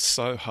reason it's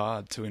so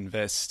hard to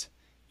invest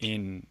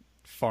in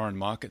foreign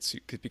markets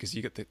because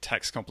you get the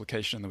tax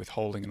complication and the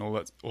withholding and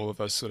all of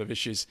those sort of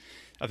issues.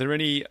 Are there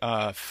any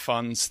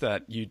funds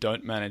that you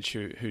don't manage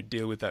who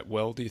deal with that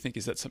well? Do you think,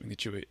 is that something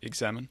that you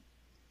examine?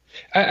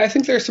 I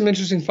think there are some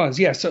interesting funds.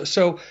 Yeah.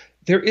 So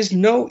there is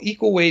no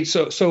equal weight.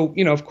 So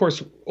of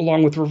course,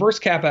 along with reverse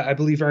cap, I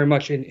believe very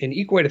much in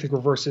equal weight. I think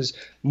reverse is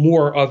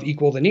more of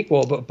equal than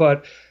equal.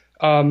 But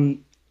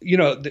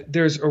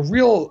there's a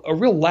real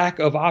lack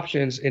of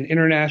options in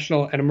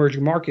international and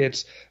emerging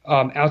markets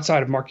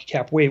outside of market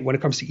cap weight when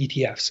it comes to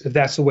ETFs, if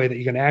that's the way that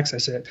you're going to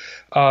access it.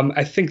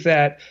 I think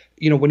that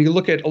when you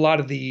look at a lot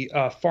of the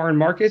foreign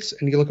markets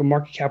and you look at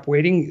market cap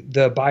weighting,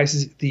 the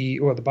bias,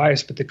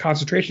 but the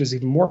concentration is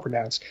even more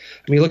pronounced.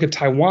 I mean, you look at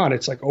Taiwan,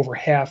 it's like over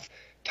half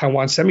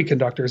Taiwan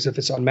Semiconductors if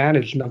it's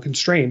unmanaged and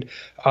unconstrained.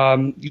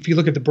 If you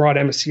look at the broad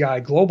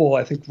MSCI Global,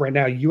 I think right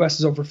now U.S.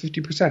 is over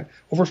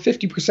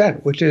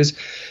 50%, which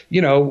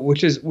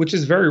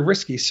is very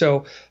risky.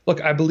 So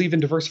look, I believe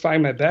in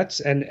diversifying my bets,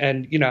 and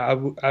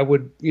I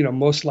would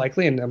most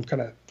likely, and I'm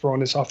kind of throwing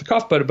this off the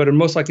cuff, but I'd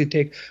most likely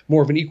take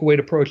more of an equal weight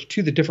approach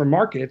to the different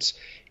markets,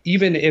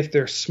 even if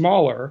they're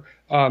smaller.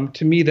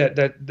 To me, that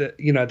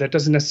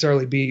doesn't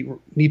necessarily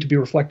need to be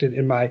reflected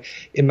in my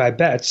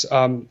bets.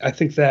 I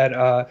think that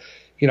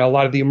a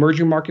lot of the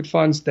emerging market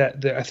funds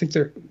I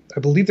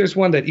believe there's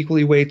one that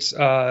equally weights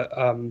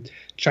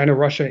China,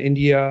 Russia,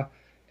 India,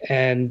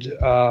 and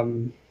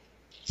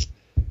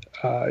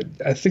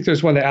I think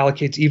there's one that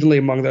allocates evenly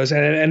among those,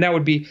 and that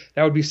would be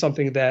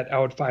something that I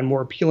would find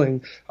more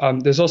appealing.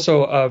 There's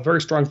also a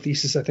very strong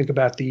thesis, I think,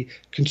 about the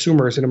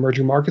consumers in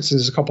emerging markets.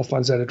 There's a couple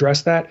funds that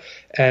address that,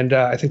 and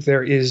I think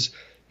there is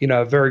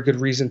a very good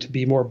reason to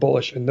be more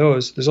bullish in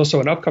those. There's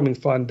also an upcoming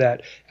fund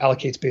that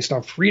allocates based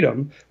on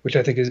freedom, which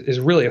I think is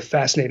really a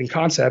fascinating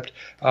concept.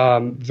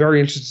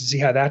 Very interested to see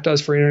how that does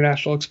for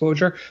international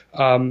exposure.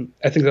 I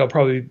think they'll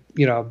probably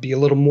be a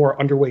little more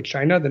underweight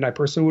China than I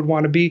personally would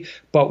want to be,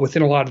 but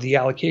within a lot of the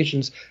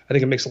allocations, I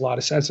think it makes a lot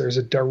of sense. There's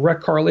a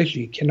direct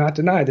correlation. You cannot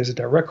deny there's a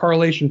direct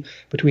correlation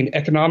between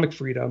economic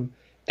freedom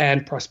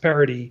and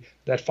prosperity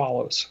that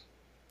follows.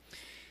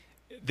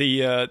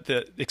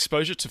 The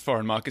exposure to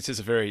foreign markets is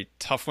a very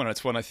tough one.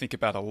 It's one I think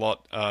about a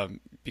lot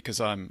because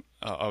I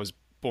was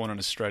born in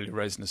Australia,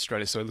 raised in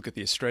Australia. So I look at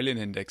the Australian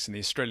index, and the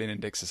Australian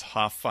index is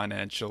half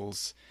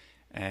financials,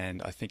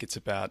 and I think it's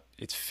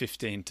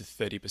 15 to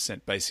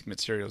 30% basic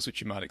materials,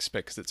 which you might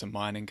expect because it's a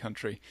mining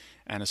country.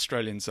 And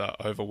Australians are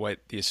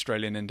overweight the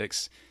Australian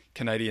index.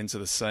 Canadians are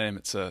the same.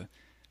 It's a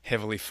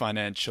heavily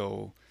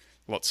financial,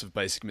 lots of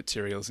basic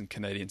materials, and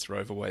Canadians are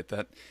overweight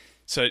that.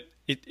 So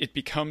it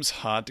becomes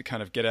hard to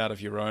kind of get out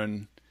of your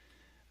own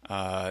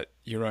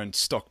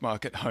stock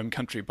market home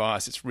country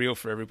bias. It's real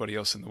for everybody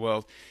else in the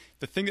world.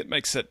 The thing that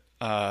makes it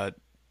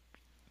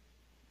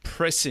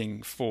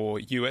pressing for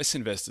US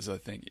investors, I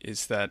think,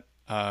 is that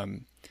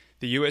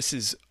the US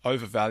is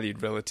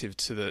overvalued relative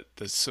to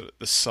the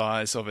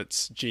size of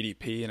its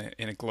GDP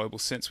in a global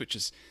sense, which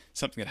is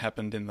something that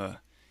happened in the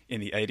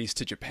 80s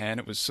to Japan.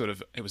 It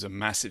was a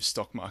massive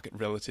stock market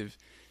relative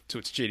to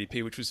its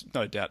GDP, which was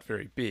no doubt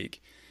very big.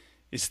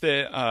 Is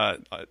there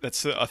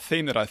that's a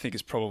theme that I think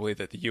is probably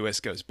that the US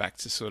goes back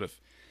to sort of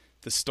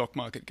the stock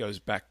market goes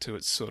back to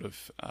its sort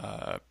of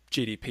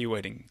GDP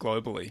weighting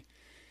globally.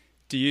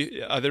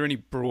 Are there any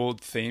broad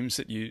themes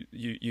that you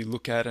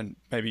look at and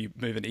maybe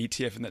move an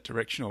ETF in that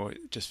direction, or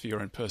just for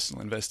your own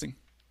personal investing?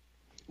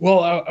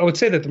 Well, I would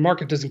say that the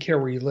market doesn't care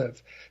where you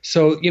live.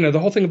 So, the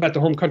whole thing about the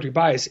home country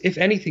bias, if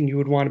anything, you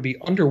would want to be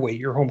underweight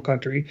your home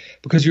country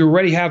because you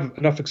already have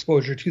enough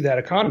exposure to that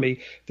economy.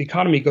 If the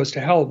economy goes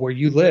to hell where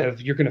you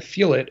live, you're going to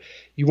feel it.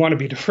 You want to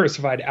be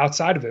diversified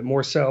outside of it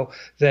more so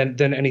than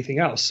anything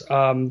else.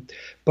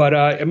 But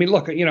I mean,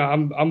 look,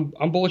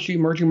 I'm bullish to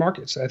emerging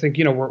markets. I think,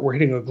 we're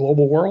hitting a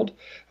global world.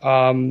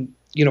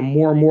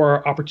 More and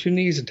more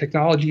opportunities and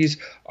technologies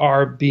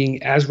are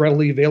being as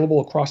readily available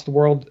across the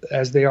world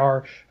as they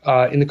are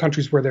in the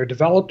countries where they're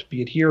developed,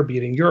 be it here, be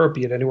it in Europe,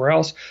 be it anywhere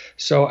else.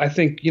 So I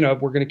think, we're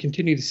going to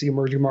continue to see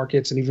emerging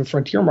markets and even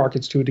frontier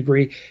markets to a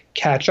degree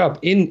catch up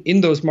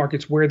in those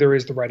markets where there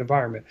is the right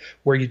environment,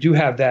 where you do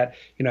have that,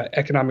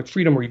 economic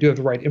freedom, where you do have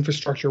the right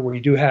infrastructure, where you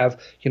do have,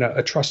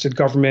 a trusted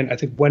government. I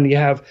think when you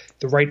have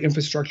the right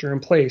infrastructure in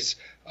place,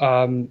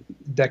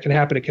 that can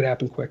happen. It can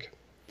happen quick.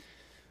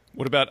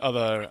 What about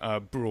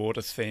other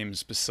broader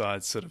themes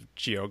besides sort of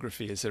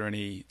geography? Is there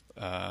any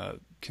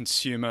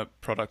consumer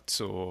products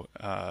or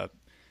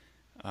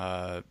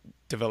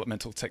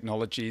developmental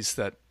technologies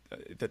that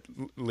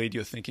lead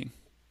your thinking?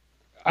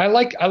 I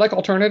like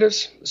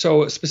alternatives,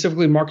 so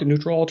specifically market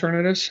neutral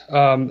alternatives,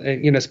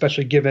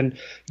 especially given,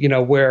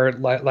 where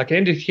like I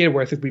indicated,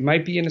 where I think we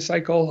might be in a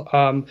cycle.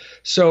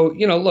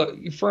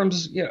 Look,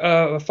 firms,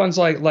 funds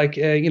like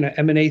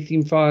M&A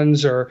theme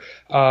funds or,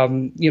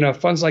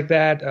 funds like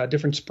that,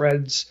 different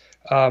spreads.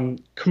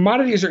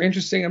 Commodities are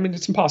interesting. I mean,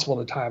 it's impossible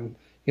to time.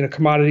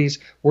 Commodities,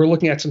 we're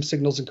looking at some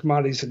signals in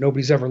commodities that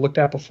nobody's ever looked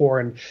at before.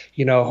 And,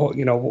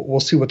 we'll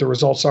see what the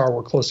results are.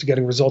 We're close to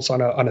getting results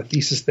on a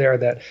thesis there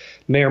that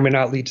may or may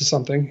not lead to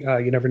something.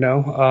 You never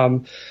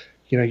know.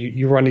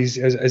 You run these,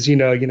 as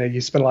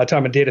you spend a lot of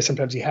time on data.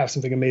 Sometimes you have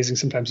something amazing.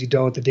 Sometimes you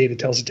don't. The data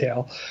tells a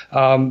tale.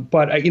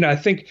 But I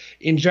think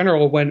in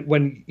general,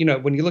 when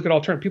you look at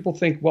alternatives, people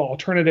think, well,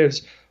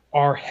 alternatives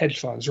are hedge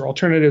funds or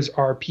alternatives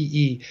are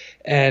PE.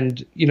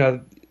 And,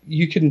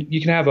 you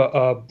can have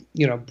a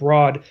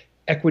broad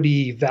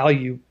equity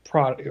value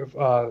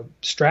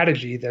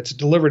strategy that's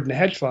delivered in a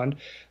hedge fund.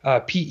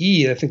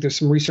 PE, I think there's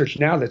some research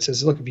now that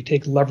says, look, if you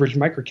take leveraged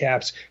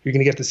microcaps, you're going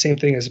to get the same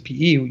thing as a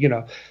PE.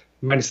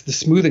 minus the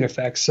smoothing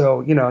effect.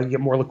 So, you get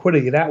more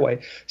liquidity that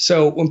way.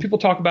 So when people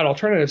talk about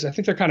alternatives, I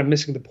think they're kind of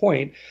missing the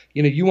point.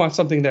 You want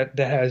something that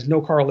has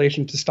no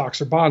correlation to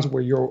stocks or bonds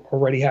where you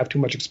already have too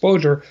much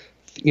exposure.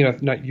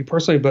 Not you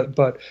personally,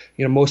 but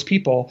most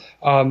people.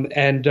 A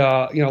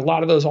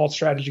lot of those alt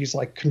strategies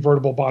like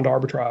convertible bond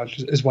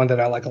arbitrage is one that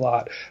I like a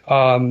lot.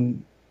 Other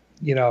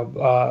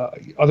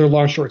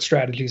long short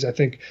strategies, I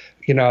think,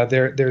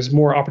 there's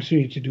more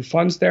opportunity to do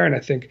funds there. And I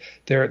think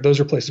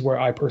those are places where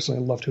I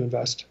personally love to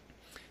invest.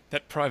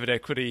 That private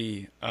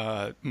equity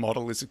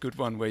model is a good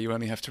one where you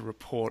only have to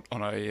report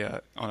on an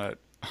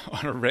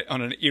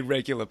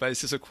irregular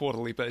basis, a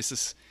quarterly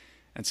basis.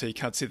 And so you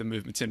can't see the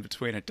movements in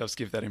between. It does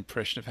give that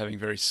impression of having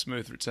very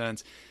smooth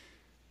returns.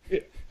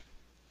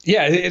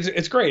 Yeah,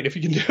 it's great if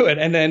you can do it.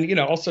 And then,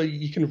 also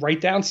you can write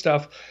down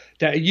stuff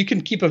that you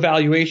can keep a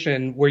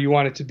valuation where you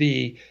want it to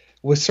be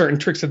with certain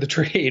tricks of the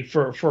trade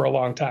for a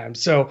long time.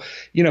 So,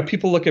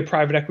 people look at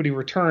private equity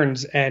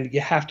returns and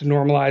you have to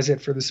normalize it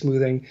for the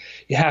smoothing.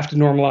 You have to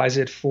normalize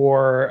it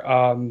for,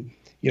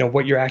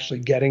 what you're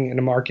actually getting in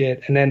a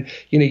market. And then,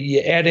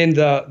 you add in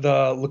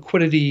the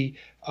liquidity,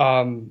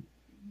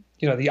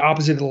 the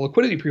opposite of the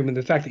liquidity premium,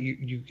 the fact that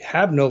you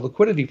have no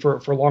liquidity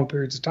for long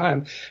periods of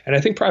time. And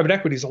I think private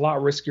equity is a lot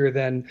riskier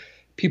than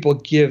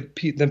people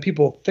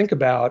think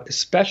about,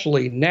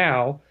 especially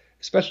now,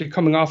 especially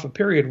coming off a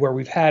period where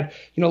we've had,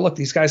 look,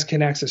 these guys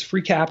can access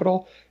free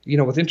capital,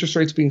 with interest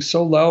rates being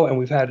so low, and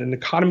we've had an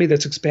economy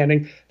that's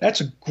expanding.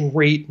 That's a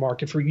great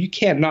market for you. You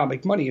can't not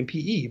make money in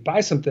PE.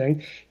 Buy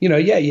something, you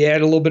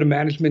add a little bit of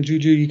management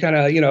juju, you kind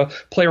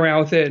of, play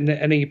around with it, and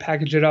then you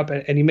package it up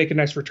and you make a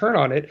nice return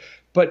on it.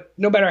 But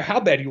no matter how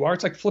bad you are,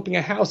 it's like flipping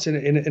a house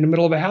in the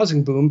middle of a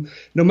housing boom.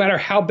 No matter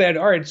how bad,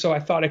 all right, so I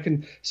thought I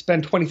can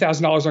spend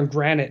 $20,000 on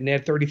granite and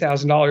add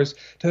 $30,000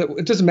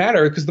 it doesn't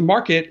matter because the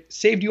market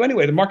saved you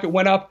anyway. The market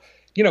went up,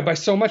 by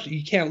so much that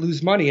you can't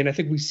lose money. And I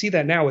think we see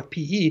that now with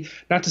PE,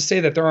 not to say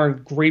that there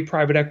aren't great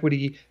private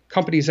equity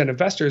companies and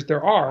investors,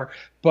 there are,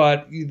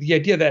 but the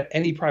idea that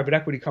any private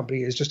equity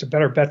company is just a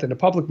better bet than the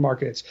public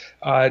markets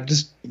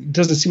just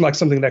doesn't seem like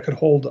something that could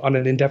hold on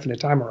an indefinite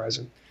time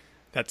horizon.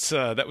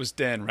 That was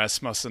Dan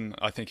Rasmussen,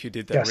 I think, who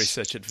did that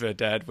research at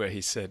Verdad, where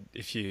he said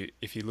if you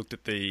looked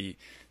at the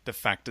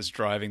factors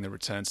driving the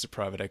returns to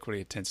private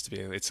equity,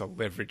 it's a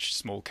leveraged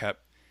small cap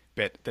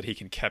bet that he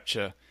can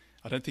capture.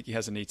 I don't think he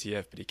has an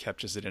ETF, but he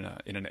captures it in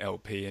an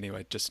LP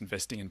anyway, just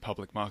investing in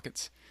public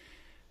markets.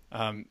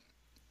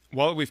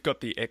 While we've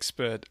got the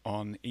expert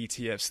on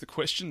ETFs, the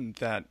question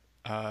that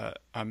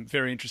I'm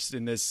very interested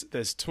in,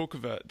 there's talk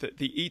of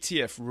the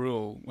ETF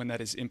rule when that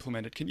is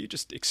implemented. Can you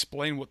just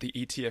explain what the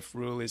ETF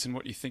rule is and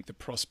what you think the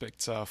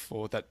prospects are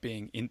for that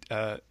being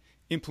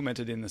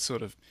implemented in the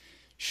sort of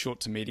short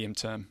to medium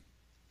term?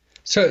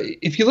 So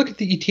if you look at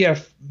the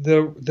ETF,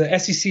 the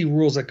SEC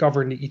rules that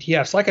govern the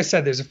ETFs, like I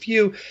said, there's a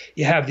few.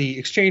 You have the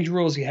exchange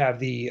rules, you have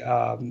the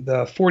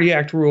 40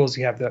 Act rules,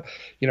 you have the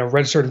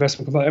registered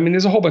investment component. I mean,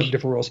 there's a whole bunch of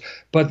different rules,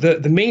 but the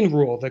main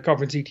rule that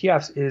governs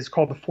ETFs is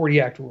called the 40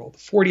 Act rule. The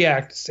 40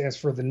 Act stands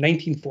for the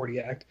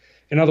 1940 Act.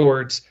 In other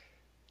words,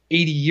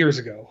 80 years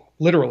ago,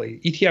 literally,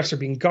 ETFs are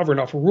being governed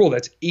off a rule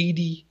that's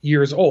 80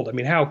 years old. I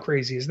mean, how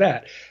crazy is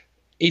that?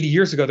 80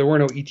 years ago, there were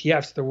no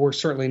ETFs. There were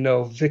certainly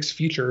no VIX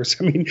futures.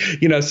 I mean,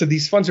 so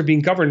these funds are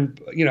being governed,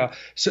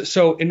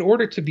 So in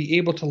order to be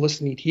able to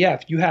list an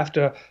ETF, you have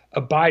to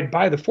abide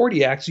by the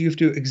 40 Act. So you have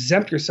to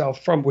exempt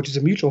yourself from, which is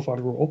a mutual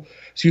fund rule.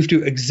 So you have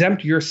to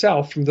exempt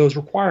yourself from those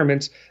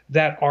requirements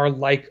that are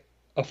like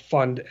a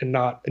fund and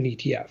not an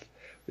ETF.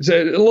 It's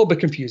a little bit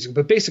confusing,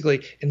 but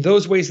basically in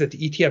those ways that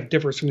the ETF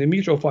differs from the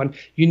mutual fund,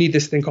 you need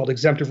this thing called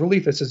exemptive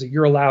relief that says that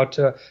you're allowed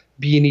to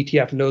be an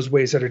ETF in those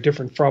ways that are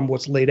different from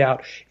what's laid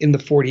out in the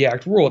 40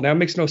 Act rule. Now, it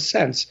makes no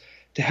sense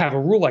to have a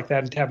rule like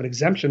that and to have an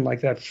exemption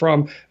like that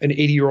from an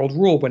 80-year-old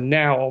rule when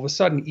now all of a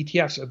sudden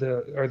ETFs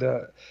are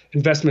the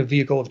investment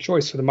vehicle of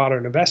choice for the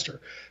modern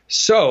investor.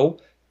 So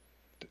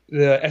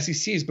the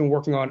SEC has been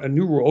working on a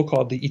new rule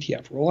called the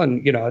ETF rule,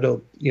 and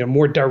it'll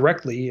more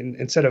directly, and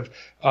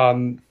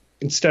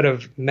instead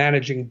of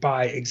managing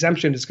by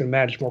exemption, it's going to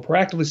manage more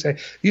proactively, say,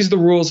 these are the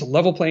rules, a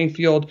level playing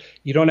field.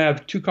 You don't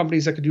have two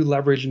companies that could do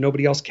leverage and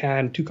nobody else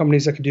can. Two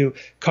companies that could do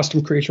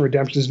custom creation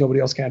redemptions, nobody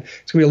else can.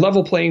 It's going to be a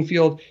level playing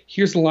field.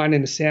 Here's the line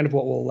in the sand of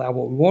what we'll allow,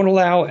 what we won't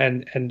allow,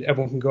 and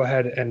everyone can go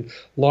ahead and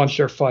launch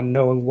their fund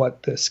knowing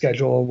what the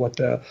schedule, what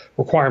the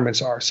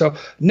requirements are. So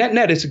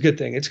net, it's a good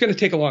thing. It's going to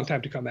take a long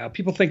time to come out.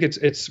 People think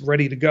it's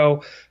ready to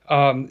go.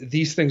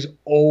 These things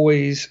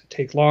always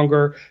take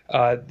longer.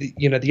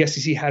 The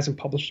SEC hasn't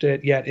published it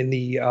yet in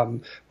the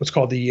what's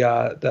called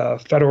the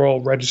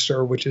Federal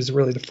Register, which is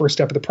really the first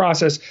step of the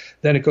process.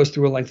 Then it goes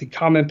through a lengthy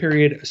comment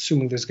period,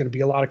 assuming there's going to be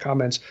a lot of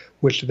comments,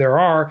 which there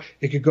are.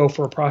 It could go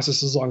for a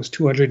process as long as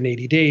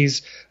 280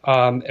 days.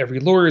 Every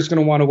lawyer is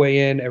going to want to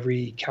weigh in.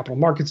 Every capital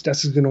markets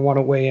desk is going to want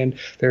to weigh in.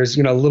 There's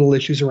little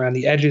issues around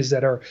the edges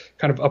that are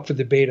kind of up for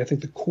debate. I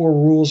think the core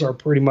rules are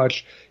pretty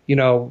much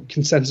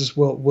consensus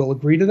will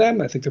agree to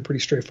them. I think they're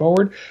pretty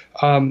straightforward.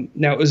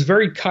 Now, it was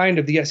very kind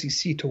of the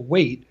SEC to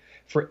wait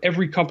for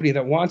every company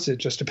that wants it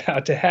just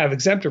about to have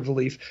exemptive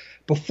relief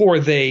before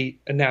they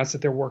announce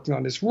that they're working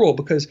on this rule,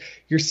 because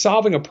you're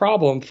solving a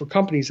problem for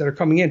companies that are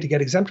coming in to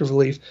get exemptive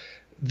relief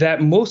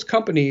that most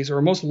companies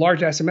or most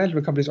large asset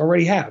management companies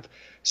already have.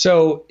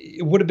 So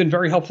it would have been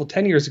very helpful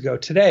 10 years ago.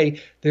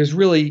 Today, there's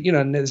really,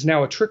 there's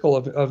now a trickle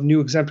of new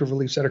exemptive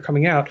reliefs that are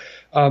coming out.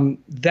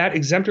 That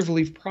exemptive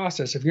relief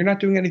process, if you're not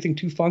doing anything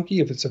too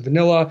funky, if it's a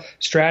vanilla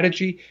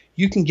strategy,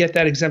 you can get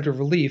that exemptive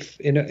relief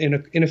in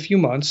a few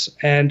months,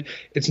 and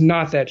it's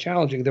not that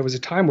challenging. There was a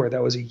time where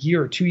that was a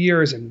year or 2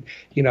 years, and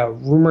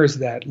rumors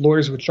that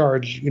lawyers would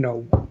charge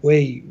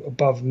way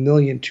above $1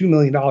 million, $2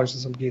 million in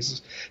some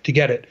cases to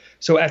get it.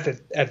 So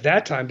at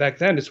that time back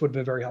then, this would have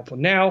been very helpful.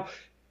 Now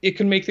it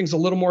can make things a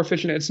little more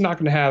efficient. It's not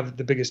going to have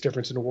the biggest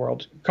difference in the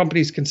world.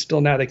 Companies can still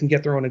now, they can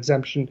get their own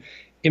exemption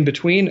in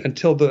between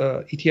until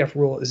the ETF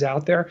rule is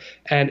out there,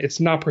 and it's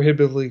not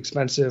prohibitively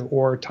expensive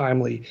or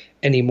timely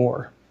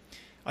anymore.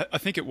 I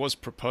think it was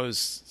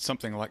proposed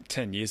something like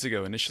 10 years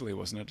ago initially,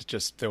 wasn't it?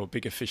 Just there were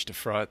bigger fish to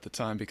fry at the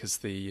time because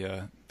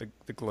the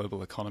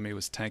global economy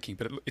was tanking.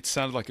 But it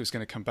sounded like it was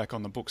going to come back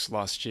on the books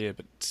last year,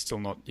 but still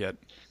not yet.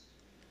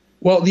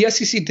 Well, the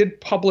SEC did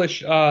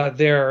publish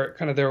their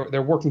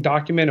working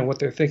document and what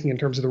they're thinking in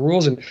terms of the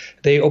rules, and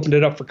they opened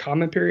it up for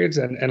comment periods,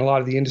 and a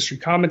lot of the industry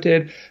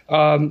commented. There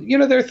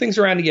are things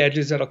around the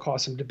edges that'll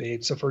cause some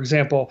debate. So, for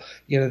example,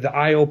 the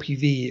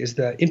IOPV is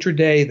the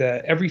intraday,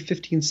 the every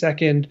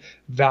 15-second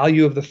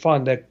value of the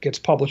fund that gets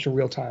published in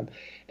real time.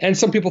 And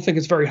some people think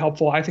it's very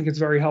helpful. I think it's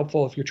very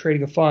helpful if you're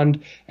trading a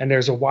fund and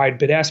there's a wide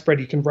bid-ask spread,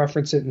 you can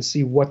reference it and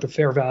see what the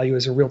fair value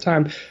is in real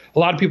time. A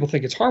lot of people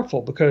think it's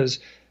harmful because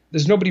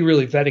there's nobody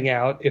really vetting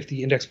out if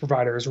the index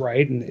provider is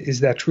right and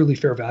is that truly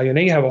fair value. And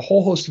then you have a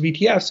whole host of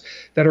ETFs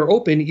that are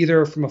open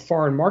either from a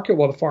foreign market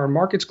while the foreign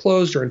market's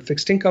closed, or in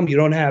fixed income. You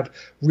don't have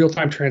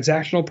real-time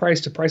transactional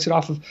price to price it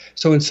off of.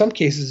 So in some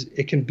cases,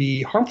 it can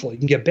be harmful. You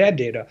can get bad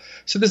data.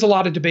 So there's a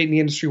lot of debate in the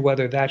industry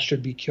whether that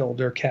should be killed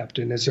or kept,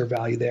 and is there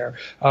value there.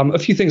 A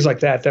few things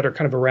like that are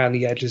kind of around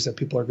the edges that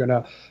people are going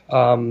to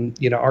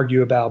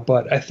argue about.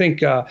 But I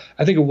think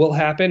it will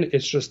happen.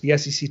 It's just the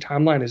SEC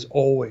timeline is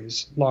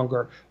always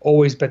longer,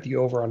 always bet the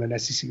over on an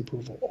SEC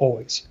approval,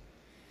 always.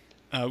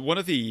 One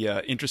of the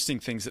interesting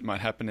things that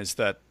might happen is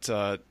that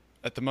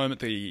at the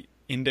moment the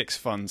index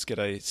funds get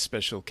a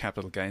special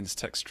capital gains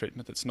tax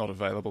treatment that's not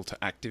available to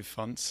active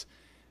funds.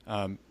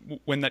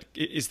 When that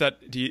is,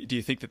 do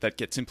you think that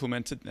gets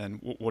implemented, and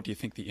what do you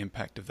think the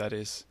impact of that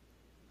is?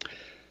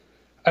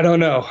 I don't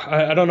know.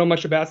 I don't know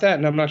much about that,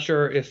 and I'm not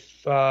sure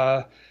if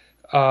that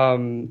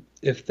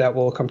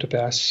will come to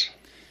pass.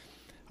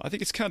 I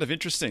think it's kind of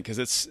interesting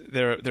because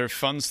there are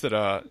funds that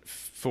are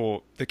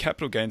for the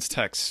capital gains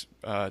tax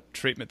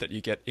treatment that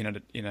you get in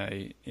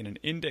an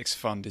index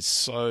fund is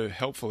so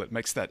helpful. It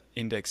makes that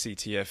index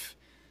ETF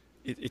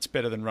it's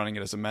better than running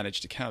it as a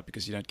managed account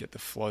because you don't get the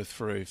flow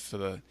through for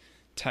the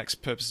tax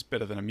purposes.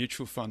 Better than a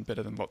mutual fund,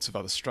 better than lots of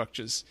other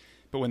structures.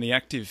 But when the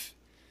active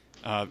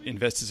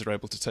investors are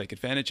able to take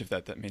advantage of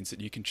that, that means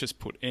that you can just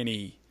put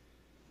any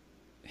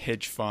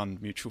hedge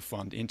fund, mutual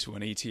fund into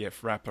an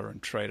ETF wrapper and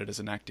trade it as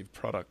an active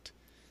product.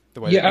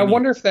 I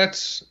wonder if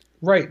that's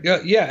right.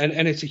 Yeah,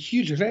 and it's a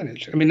huge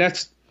advantage. I mean,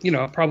 that's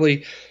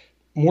probably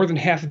more than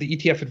half of the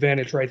ETF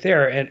advantage right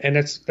there, and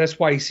that's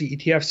why you see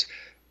ETFs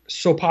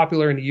so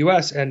popular in the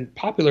U.S. and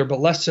popular, but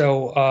less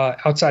so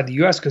outside the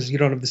U.S. because you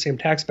don't have the same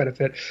tax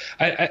benefit.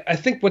 I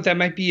think what that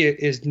might be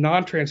is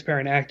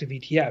non-transparent active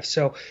ETFs.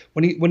 So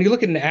when you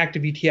look at an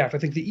active ETF, I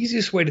think the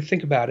easiest way to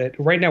think about it,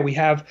 right now we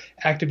have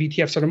active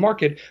ETFs on the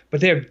market,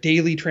 but they have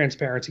daily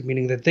transparency,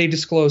 meaning that they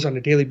disclose on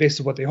a daily basis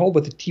what they hold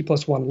with a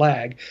T+1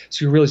 lag.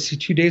 So you really see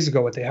 2 days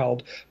ago what they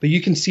held, but you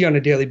can see on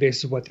a daily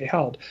basis what they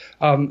held.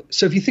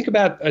 So if you think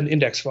about an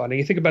index fund and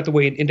you think about the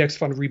way an index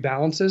fund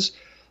rebalances,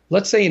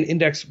 let's say an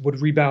index would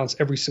rebalance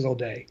every single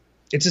day.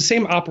 It's the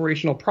same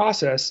operational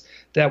process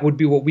that would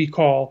be what we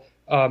call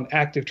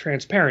active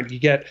transparent. You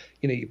get,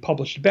 you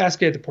publish the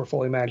basket, the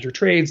portfolio manager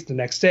trades the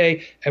next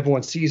day,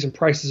 everyone sees and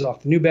prices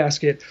off the new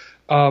basket.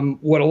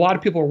 What a lot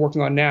of people are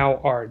working on now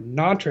are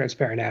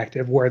non-transparent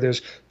active, where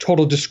there's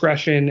total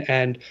discretion,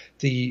 and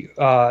the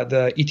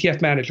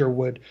ETF manager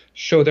would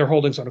show their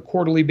holdings on a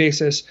quarterly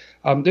basis.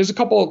 There's a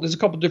couple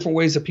different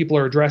ways that people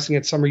are addressing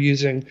it. Some are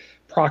using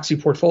proxy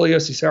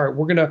portfolios. You say, all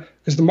right,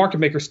 because the market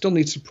maker still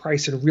needs to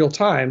price in real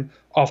time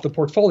off the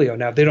portfolio.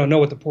 Now, if they don't know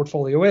what the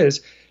portfolio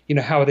is,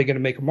 how are they going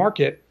to make a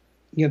market?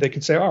 They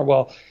could say, oh,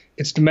 well,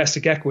 it's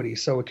domestic equity,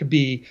 so it could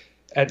be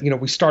at,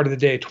 we started the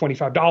day at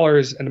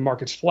 $25 and the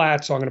market's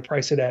flat, so I'm going to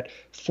price it at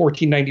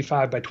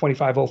 $14.95 by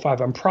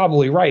 $25.05. I'm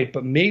probably right,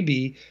 but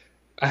maybe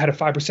I had a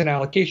 5%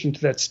 allocation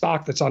to that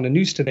stock that's on the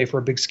news today for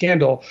a big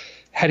scandal.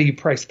 How do you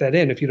price that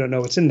in if you don't know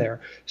what's in there?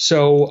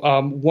 So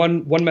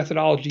one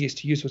methodology is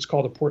to use what's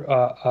called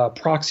a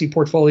proxy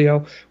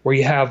portfolio, where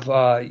you have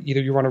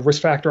either you run a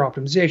risk factor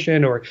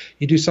optimization or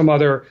you do some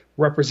other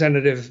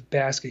representative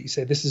basket. You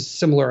say this is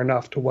similar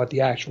enough to what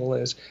the actual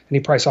is, and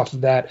you price off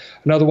of that.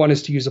 Another one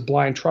is to use a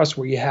blind trust,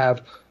 where you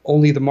have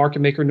only the market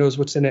maker knows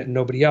what's in it and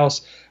nobody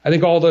else. I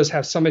think all those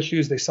have some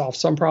issues. They solve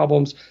some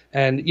problems,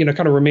 and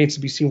kind of remains to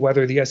be seen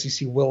whether the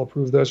SEC will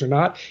approve those or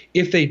not.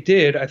 If they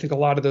did, I think a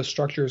lot of those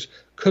structures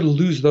could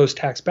lose those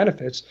tax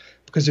benefits,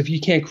 because if you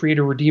can't create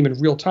or redeem in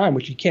real time,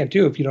 which you can't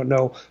do if you don't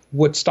know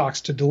what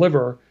stocks to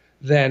deliver,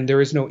 then there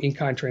is no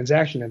in-kind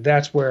transaction, and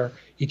that's where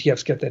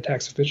ETFs get that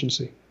tax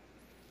efficiency.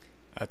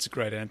 That's a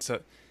great answer.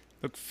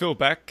 Look, Phil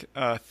Back,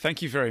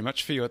 thank you very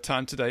much for your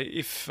time today.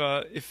 If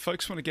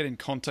folks want to get in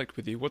contact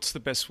with you, what's the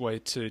best way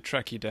to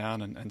track you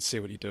down and see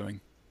what you're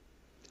doing?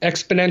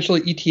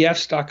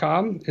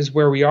 ExponentialETFs.com is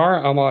where we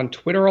are. I'm on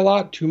Twitter a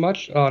lot, too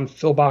much, on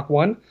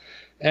PhilBach1.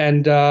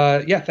 And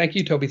thank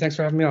you, Toby. Thanks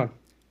for having me on.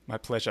 My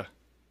pleasure.